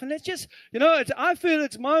a knife and let's just, I feel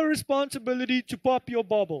it's my responsibility to pop your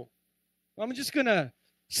bubble. I'm just going to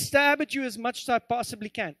stab at you as much as I possibly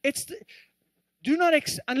can.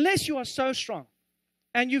 Unless you are so strong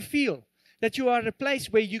and you feel that you are at a place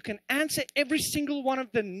where you can answer every single one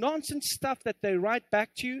of the nonsense stuff that they write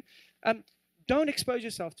back to you, don't expose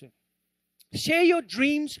yourself to it. Share your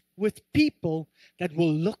dreams with people that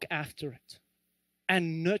will look after it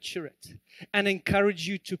and nurture it and encourage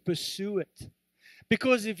you to pursue it.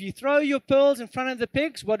 Because if you throw your pearls in front of the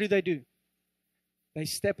pigs, what do? They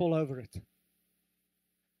step all over it.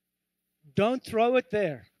 Don't throw it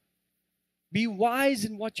there. Be wise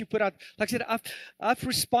in what you put out. Like I said, I've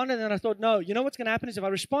responded and I thought, no, you know what's going to happen is if I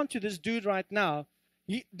respond to this dude right now,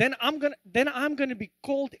 then I'm going to be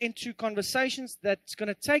called into conversations that's going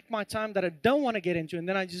to take my time that I don't want to get into, and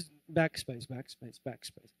then I just backspace.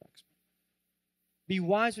 Be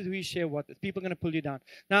wise with who you share what. People are going to pull you down.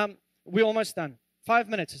 Now, we're almost done. 5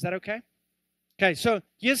 minutes. Is that okay? Okay, so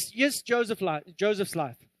here's Joseph's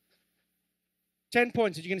life. 10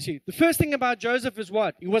 points that you're going to see. The first thing about Joseph is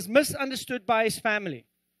what? He was misunderstood by his family.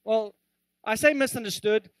 Well, I say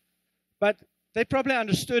misunderstood, but they probably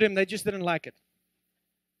understood him. They just didn't like it.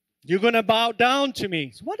 You're going to bow down to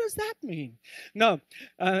me. So what does that mean? No,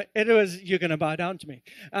 it was, you're going to bow down to me.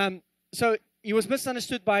 So he was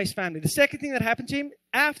misunderstood by his family. The second thing that happened to him,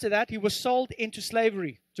 after that, he was sold into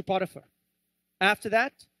slavery to Potiphar. After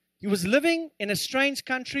that, he was living in a strange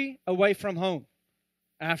country away from home.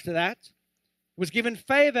 After that, he was given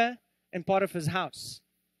favor in Potiphar's house.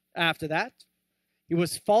 After that, he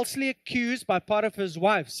was falsely accused by Potiphar's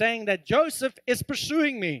wife, saying that Joseph is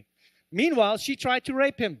pursuing me. Meanwhile, she tried to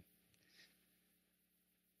rape him.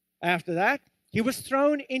 After that, he was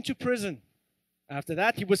thrown into prison. After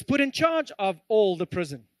that, he was put in charge of all the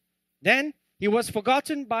prison. Then, he was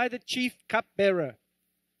forgotten by the chief cupbearer.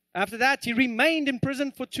 After that, he remained in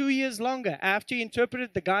prison for 2 years longer after he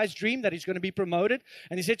interpreted the guy's dream that he's going to be promoted.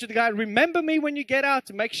 And he said to the guy, remember me when you get out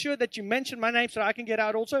to make sure that you mention my name so I can get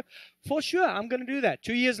out also. For sure, I'm going to do that.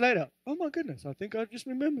 2 years later, oh my goodness, I think I just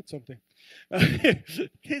remembered something.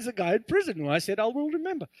 There's a guy in prison who I said I will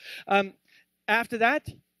remember. After that,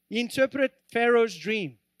 he interpreted Pharaoh's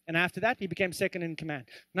dream. And after that, he became second in command.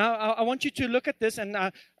 Now, I want you to look at this, and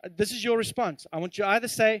this is your response. I want you to either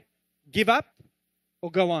say, give up, or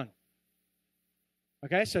go on.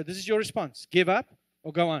 Okay, so this is your response. Give up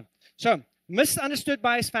or go on. So, misunderstood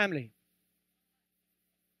by his family.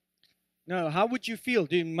 No, how would you feel?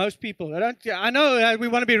 Do most people, I know we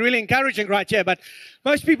want to be really encouraging right here, but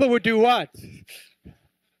most people would do what?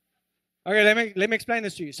 Okay, let me explain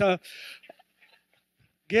this to you. So,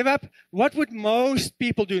 give up. What would most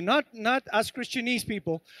people do? Not us Christianese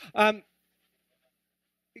people.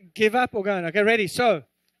 Give up or go on. Okay, ready? So,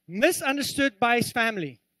 misunderstood by his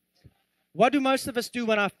family. What do most of us do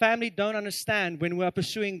when our family don't understand when we are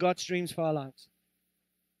pursuing God's dreams for our lives?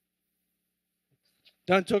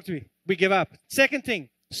 Don't talk to me. We give up. Second thing,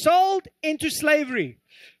 sold into slavery.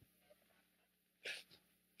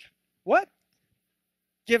 What?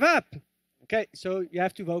 Give up. Okay, so you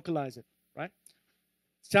have to vocalize it, right?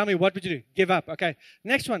 Tell me, what would you do? Give up. Okay,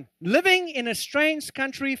 next one. Living in a strange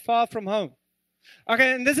country far from home.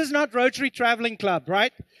 Okay, and this is not Rotary Traveling Club,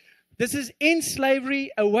 right? This is in slavery,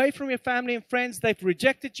 away from your family and friends. They've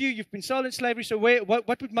rejected you. You've been sold in slavery. So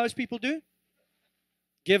what would most people do?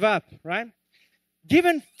 Give up, right?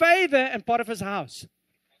 Given favor in Potiphar's house.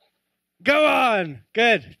 Go on.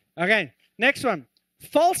 Good. Okay, next one.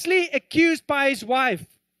 Falsely accused by his wife.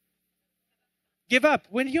 Give up.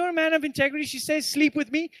 When you're a man of integrity, she says, sleep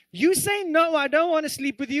with me. You say, no, I don't want to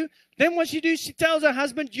sleep with you. Then what she do, she tells her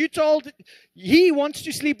husband, he wants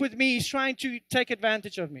to sleep with me. He's trying to take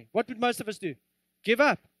advantage of me. What would most of us do? Give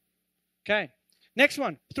up. Okay. Next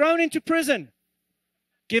one. Thrown into prison.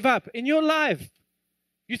 Give up. In your life,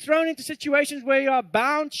 you're thrown into situations where you are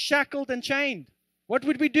bound, shackled, and chained. What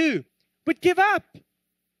would we do? We'd give up.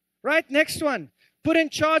 Right? Next one. put in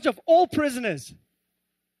charge of all prisoners.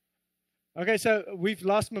 Okay, so we've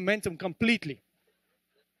lost momentum completely.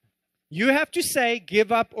 You have to say,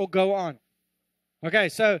 give up or go on. Okay,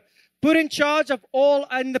 so put in charge of all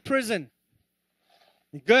in the prison.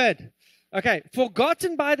 Good. Okay,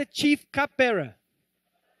 forgotten by the chief cupbearer.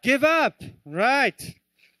 Give up. Right.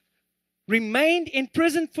 Remained in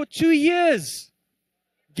prison for 2 years.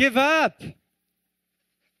 Give up.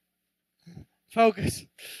 Focus.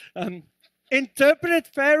 Interpreted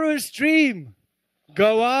Pharaoh's dream.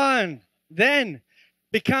 Go on. Then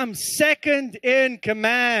become second in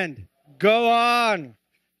command. Go on.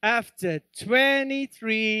 After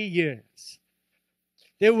 23 years.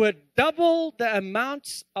 There were double the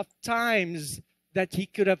amounts of times that he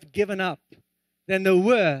could have given up than there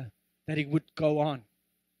were that he would go on.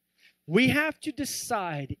 We have to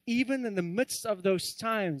decide, even in the midst of those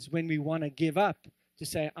times when we want to give up, to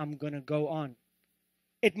say, I'm going to go on.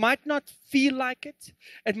 It might not feel like it.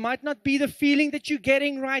 It might not be the feeling that you're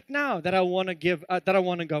getting right now that I want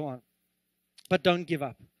to go on. But don't give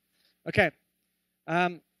up. Okay.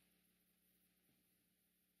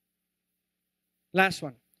 Last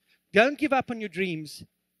one. Don't give up on your dreams,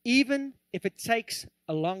 even if it takes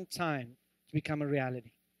a long time to become a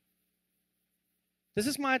reality. This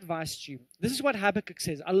is my advice to you. This is what Habakkuk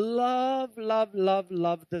says. I love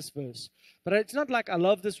this verse. But it's not like I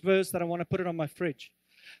love this verse that I want to put it on my fridge.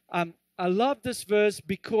 I love this verse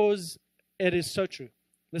because it is so true.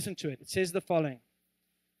 Listen to it. It says the following.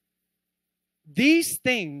 These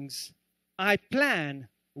things I plan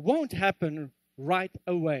won't happen right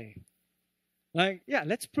away. Like, yeah,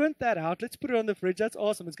 let's print that out. Let's put it on the fridge. That's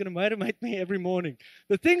awesome. It's going to motivate me every morning.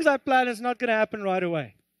 The things I plan is not going to happen right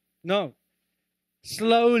away. No.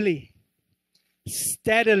 Slowly,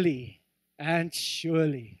 steadily, and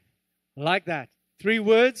surely. Like that. 3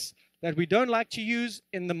 words that we don't like to use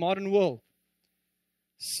in the modern world.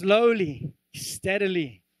 Slowly,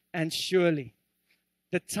 steadily, and surely.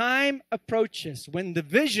 The time approaches when the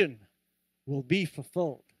vision will be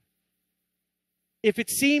fulfilled. If it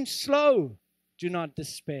seems slow, do not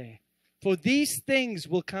despair, for these things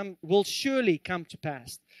will surely come to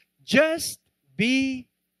pass. Just be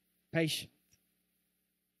patient.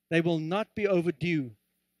 They will not be overdue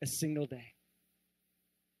a single day.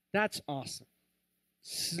 That's awesome.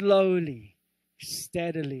 Slowly,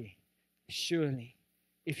 steadily, surely.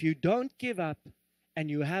 If you don't give up and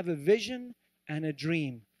you have a vision and a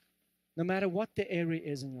dream, no matter what the area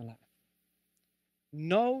is in your life,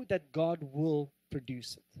 know that God will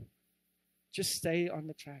produce it. Just stay on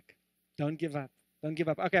the track. Don't give up. Don't give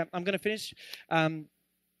up. Okay, I'm going to finish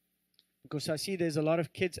because I see there's a lot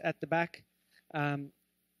of kids at the back. I'm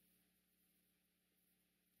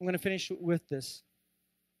going to finish with this.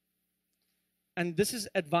 And this is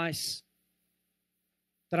advice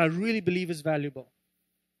that I really believe is valuable.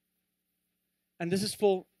 And this is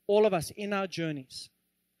for all of us in our journeys.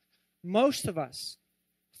 Most of us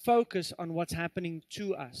focus on what's happening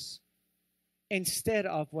to us instead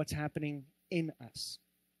of what's happening in us.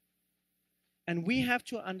 And we have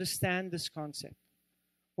to understand this concept.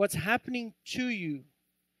 What's happening to you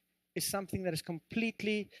is something that is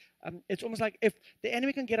completely, it's almost like if the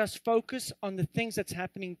enemy can get us focused on the things that's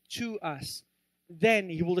happening to us, then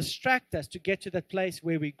he will distract us to get to that place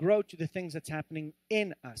where we grow to the things that's happening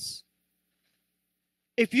in us.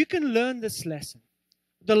 If you can learn this lesson,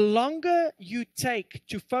 the longer you take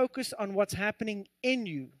to focus on what's happening in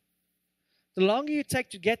you, the longer you take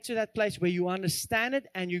to get to that place where you understand it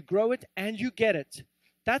and you grow it and you get it,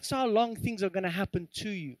 that's how long things are going to happen to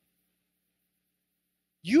you.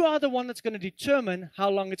 You are the one that's going to determine how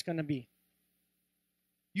long it's going to be.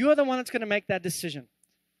 You are the one that's going to make that decision.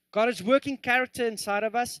 God is working character inside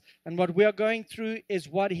of us, and what we are going through is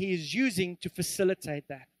what He is using to facilitate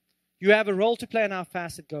that. You have a role to play in how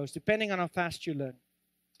fast it goes, depending on how fast you learn.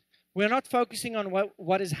 We're not focusing on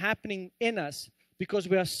what is happening in us because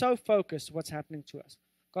we are so focused what's happening to us.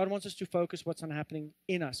 God wants us to focus what's happening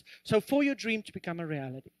in us. So for your dream to become a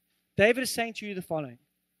reality, David is saying to you the following.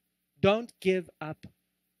 Don't give up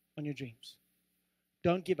on your dreams.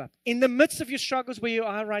 Don't give up. In the midst of your struggles where you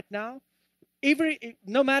are right now,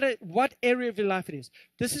 no matter what area of your life it is,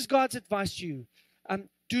 this is God's advice to you.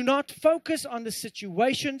 Do not focus on the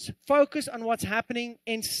situations. Focus on what's happening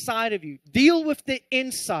inside of you. Deal with the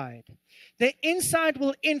inside. The inside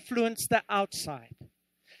will influence the outside.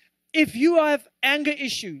 If you have anger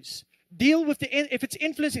issues, deal with if it's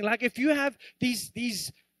influencing. Like if you have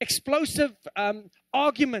these explosive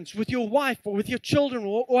arguments with your wife or with your children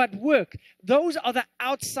or at work. Those are the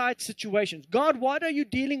outside situations. God, what are you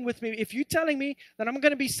dealing with me? If you're telling me that I'm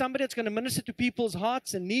going to be somebody that's going to minister to people's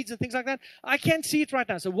hearts and needs and things like that, I can't see it right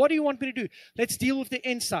now. So what do you want me to do? Let's deal with the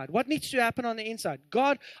inside. What needs to happen on the inside?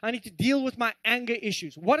 God, I need to deal with my anger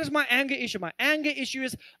issues. What is my anger issue? My anger issue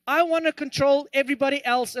is I want to control everybody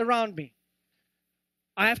else around me.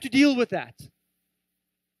 I have to deal with that.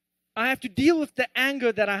 I have to deal with the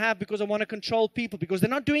anger that I have because I want to control people, because they're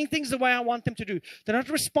not doing things the way I want them to do. They're not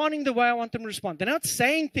responding the way I want them to respond. They're not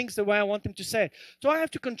saying things the way I want them to say it. So I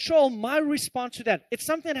have to control my response to that. It's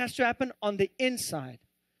something that has to happen on the inside.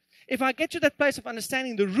 If I get to that place of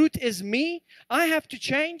understanding the root is me, I have to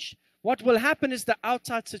change. What will happen is the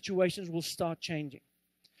outside situations will start changing.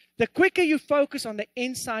 The quicker you focus on the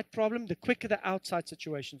inside problem, the quicker the outside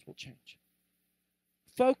situations will change.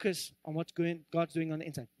 Focus on what God's doing on the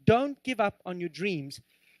inside. Don't give up on your dreams.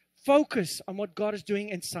 Focus on what God is doing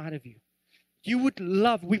inside of you. We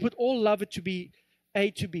would all love it to be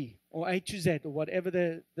A to B or A to Z or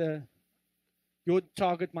whatever your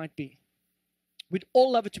target might be. We'd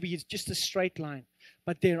all love it to be just a straight line.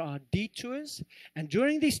 But there are detours, and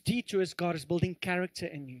during these detours, God is building character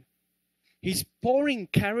in you. He's pouring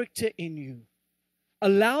character in you.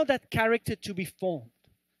 Allow that character to be formed.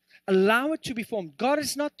 Allow it to be formed. God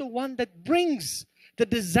is not the one that brings the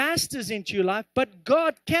disasters into your life, but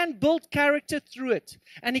God can build character through it.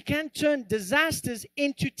 And He can turn disasters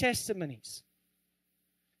into testimonies.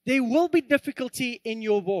 There will be difficulty in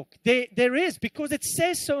your walk. There is, because it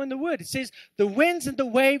says so in the Word. It says the winds and the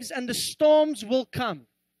waves and the storms will come.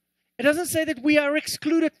 It doesn't say that we are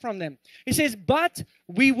excluded from them. It says, but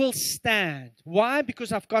we will stand. Why?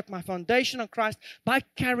 Because I've got my foundation on Christ. My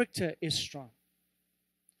character is strong.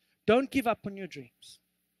 Don't give up on your dreams.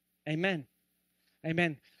 Amen.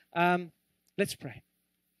 Amen. Let's pray.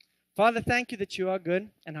 Father, thank you that you are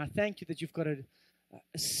good. And I thank you that you've got a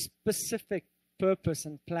specific purpose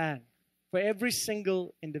and plan for every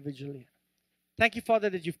single individual here. Thank you, Father,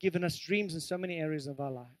 that you've given us dreams in so many areas of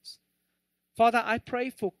our lives. Father, I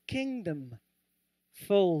pray for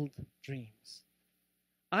kingdom-filled dreams.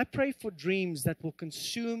 I pray for dreams that will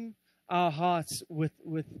consume our hearts with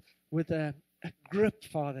a grip,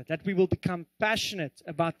 Father, that we will become passionate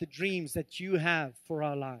about the dreams that you have for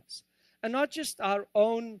our lives. And not just our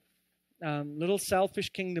own little selfish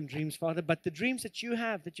kingdom dreams, Father, but the dreams that you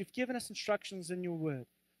have, that you've given us instructions in your word.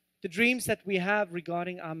 The dreams that we have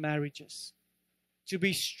regarding our marriages. To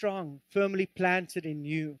be strong, firmly planted in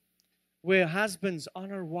you. Where husbands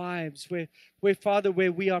honor wives, where Father,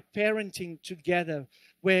 where we are parenting together,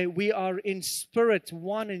 where we are in spirit,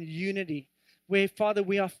 one in unity, where, Father,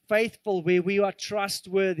 we are faithful, where we are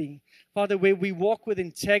trustworthy, Father, where we walk with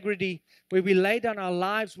integrity, where we lay down our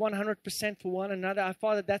lives 100% for one another.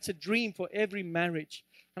 Father, that's a dream for every marriage.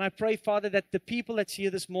 And I pray, Father, that the people that's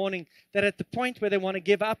here this morning, that at the point where they want to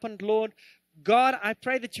give up on Lord, God, I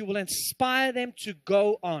pray that you will inspire them to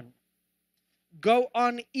go on. Go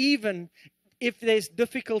on even if there's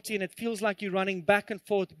difficulty and it feels like you're running back and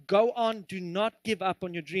forth. Go on. Do not give up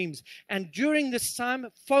on your dreams. And during this time,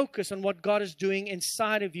 focus on what God is doing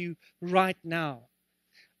inside of you right now.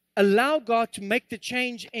 Allow God to make the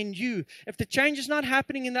change in you. If the change is not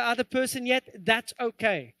happening in the other person yet, that's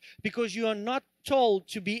okay. Because you are not told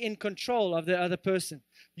to be in control of the other person.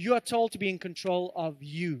 You are told to be in control of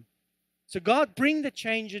you. So God, bring the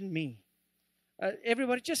change in me.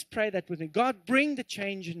 Everybody just pray that with me. God, bring the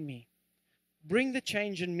change in me. Bring the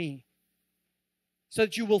change in me. So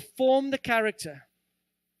that you will form the character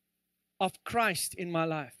of Christ in my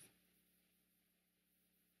life.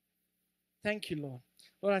 Thank you, Lord.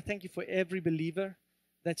 Lord, I thank you for every believer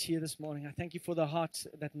that's here this morning. I thank you for the hearts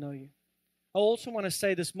that know you. I also want to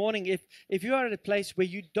say this morning, if you are at a place where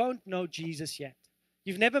you don't know Jesus yet,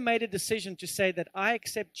 you've never made a decision to say that I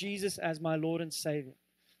accept Jesus as my Lord and Savior.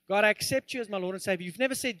 God, I accept you as my Lord and Savior. You've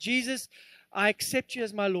never said, Jesus, I accept you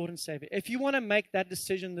as my Lord and Savior. If you want to make that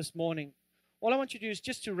decision this morning, all I want you to do is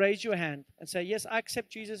just to raise your hand and say, yes, I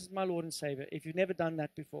accept Jesus as my Lord and Savior. If you've never done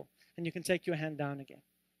that before, and you can take your hand down again.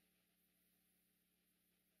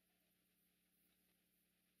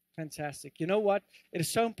 Fantastic. You know what? It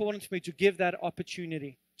is so important for me to give that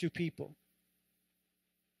opportunity to people.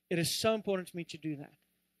 It is so important for me to do that.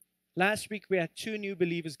 Last week, we had 2 new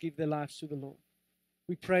believers give their lives to the Lord.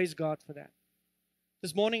 We praise God for that.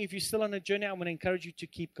 This morning, if you're still on a journey, I'm going to encourage you to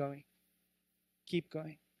keep going. Keep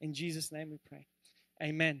going. In Jesus' name we pray.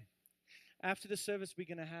 Amen. After the service, we're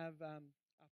going to have...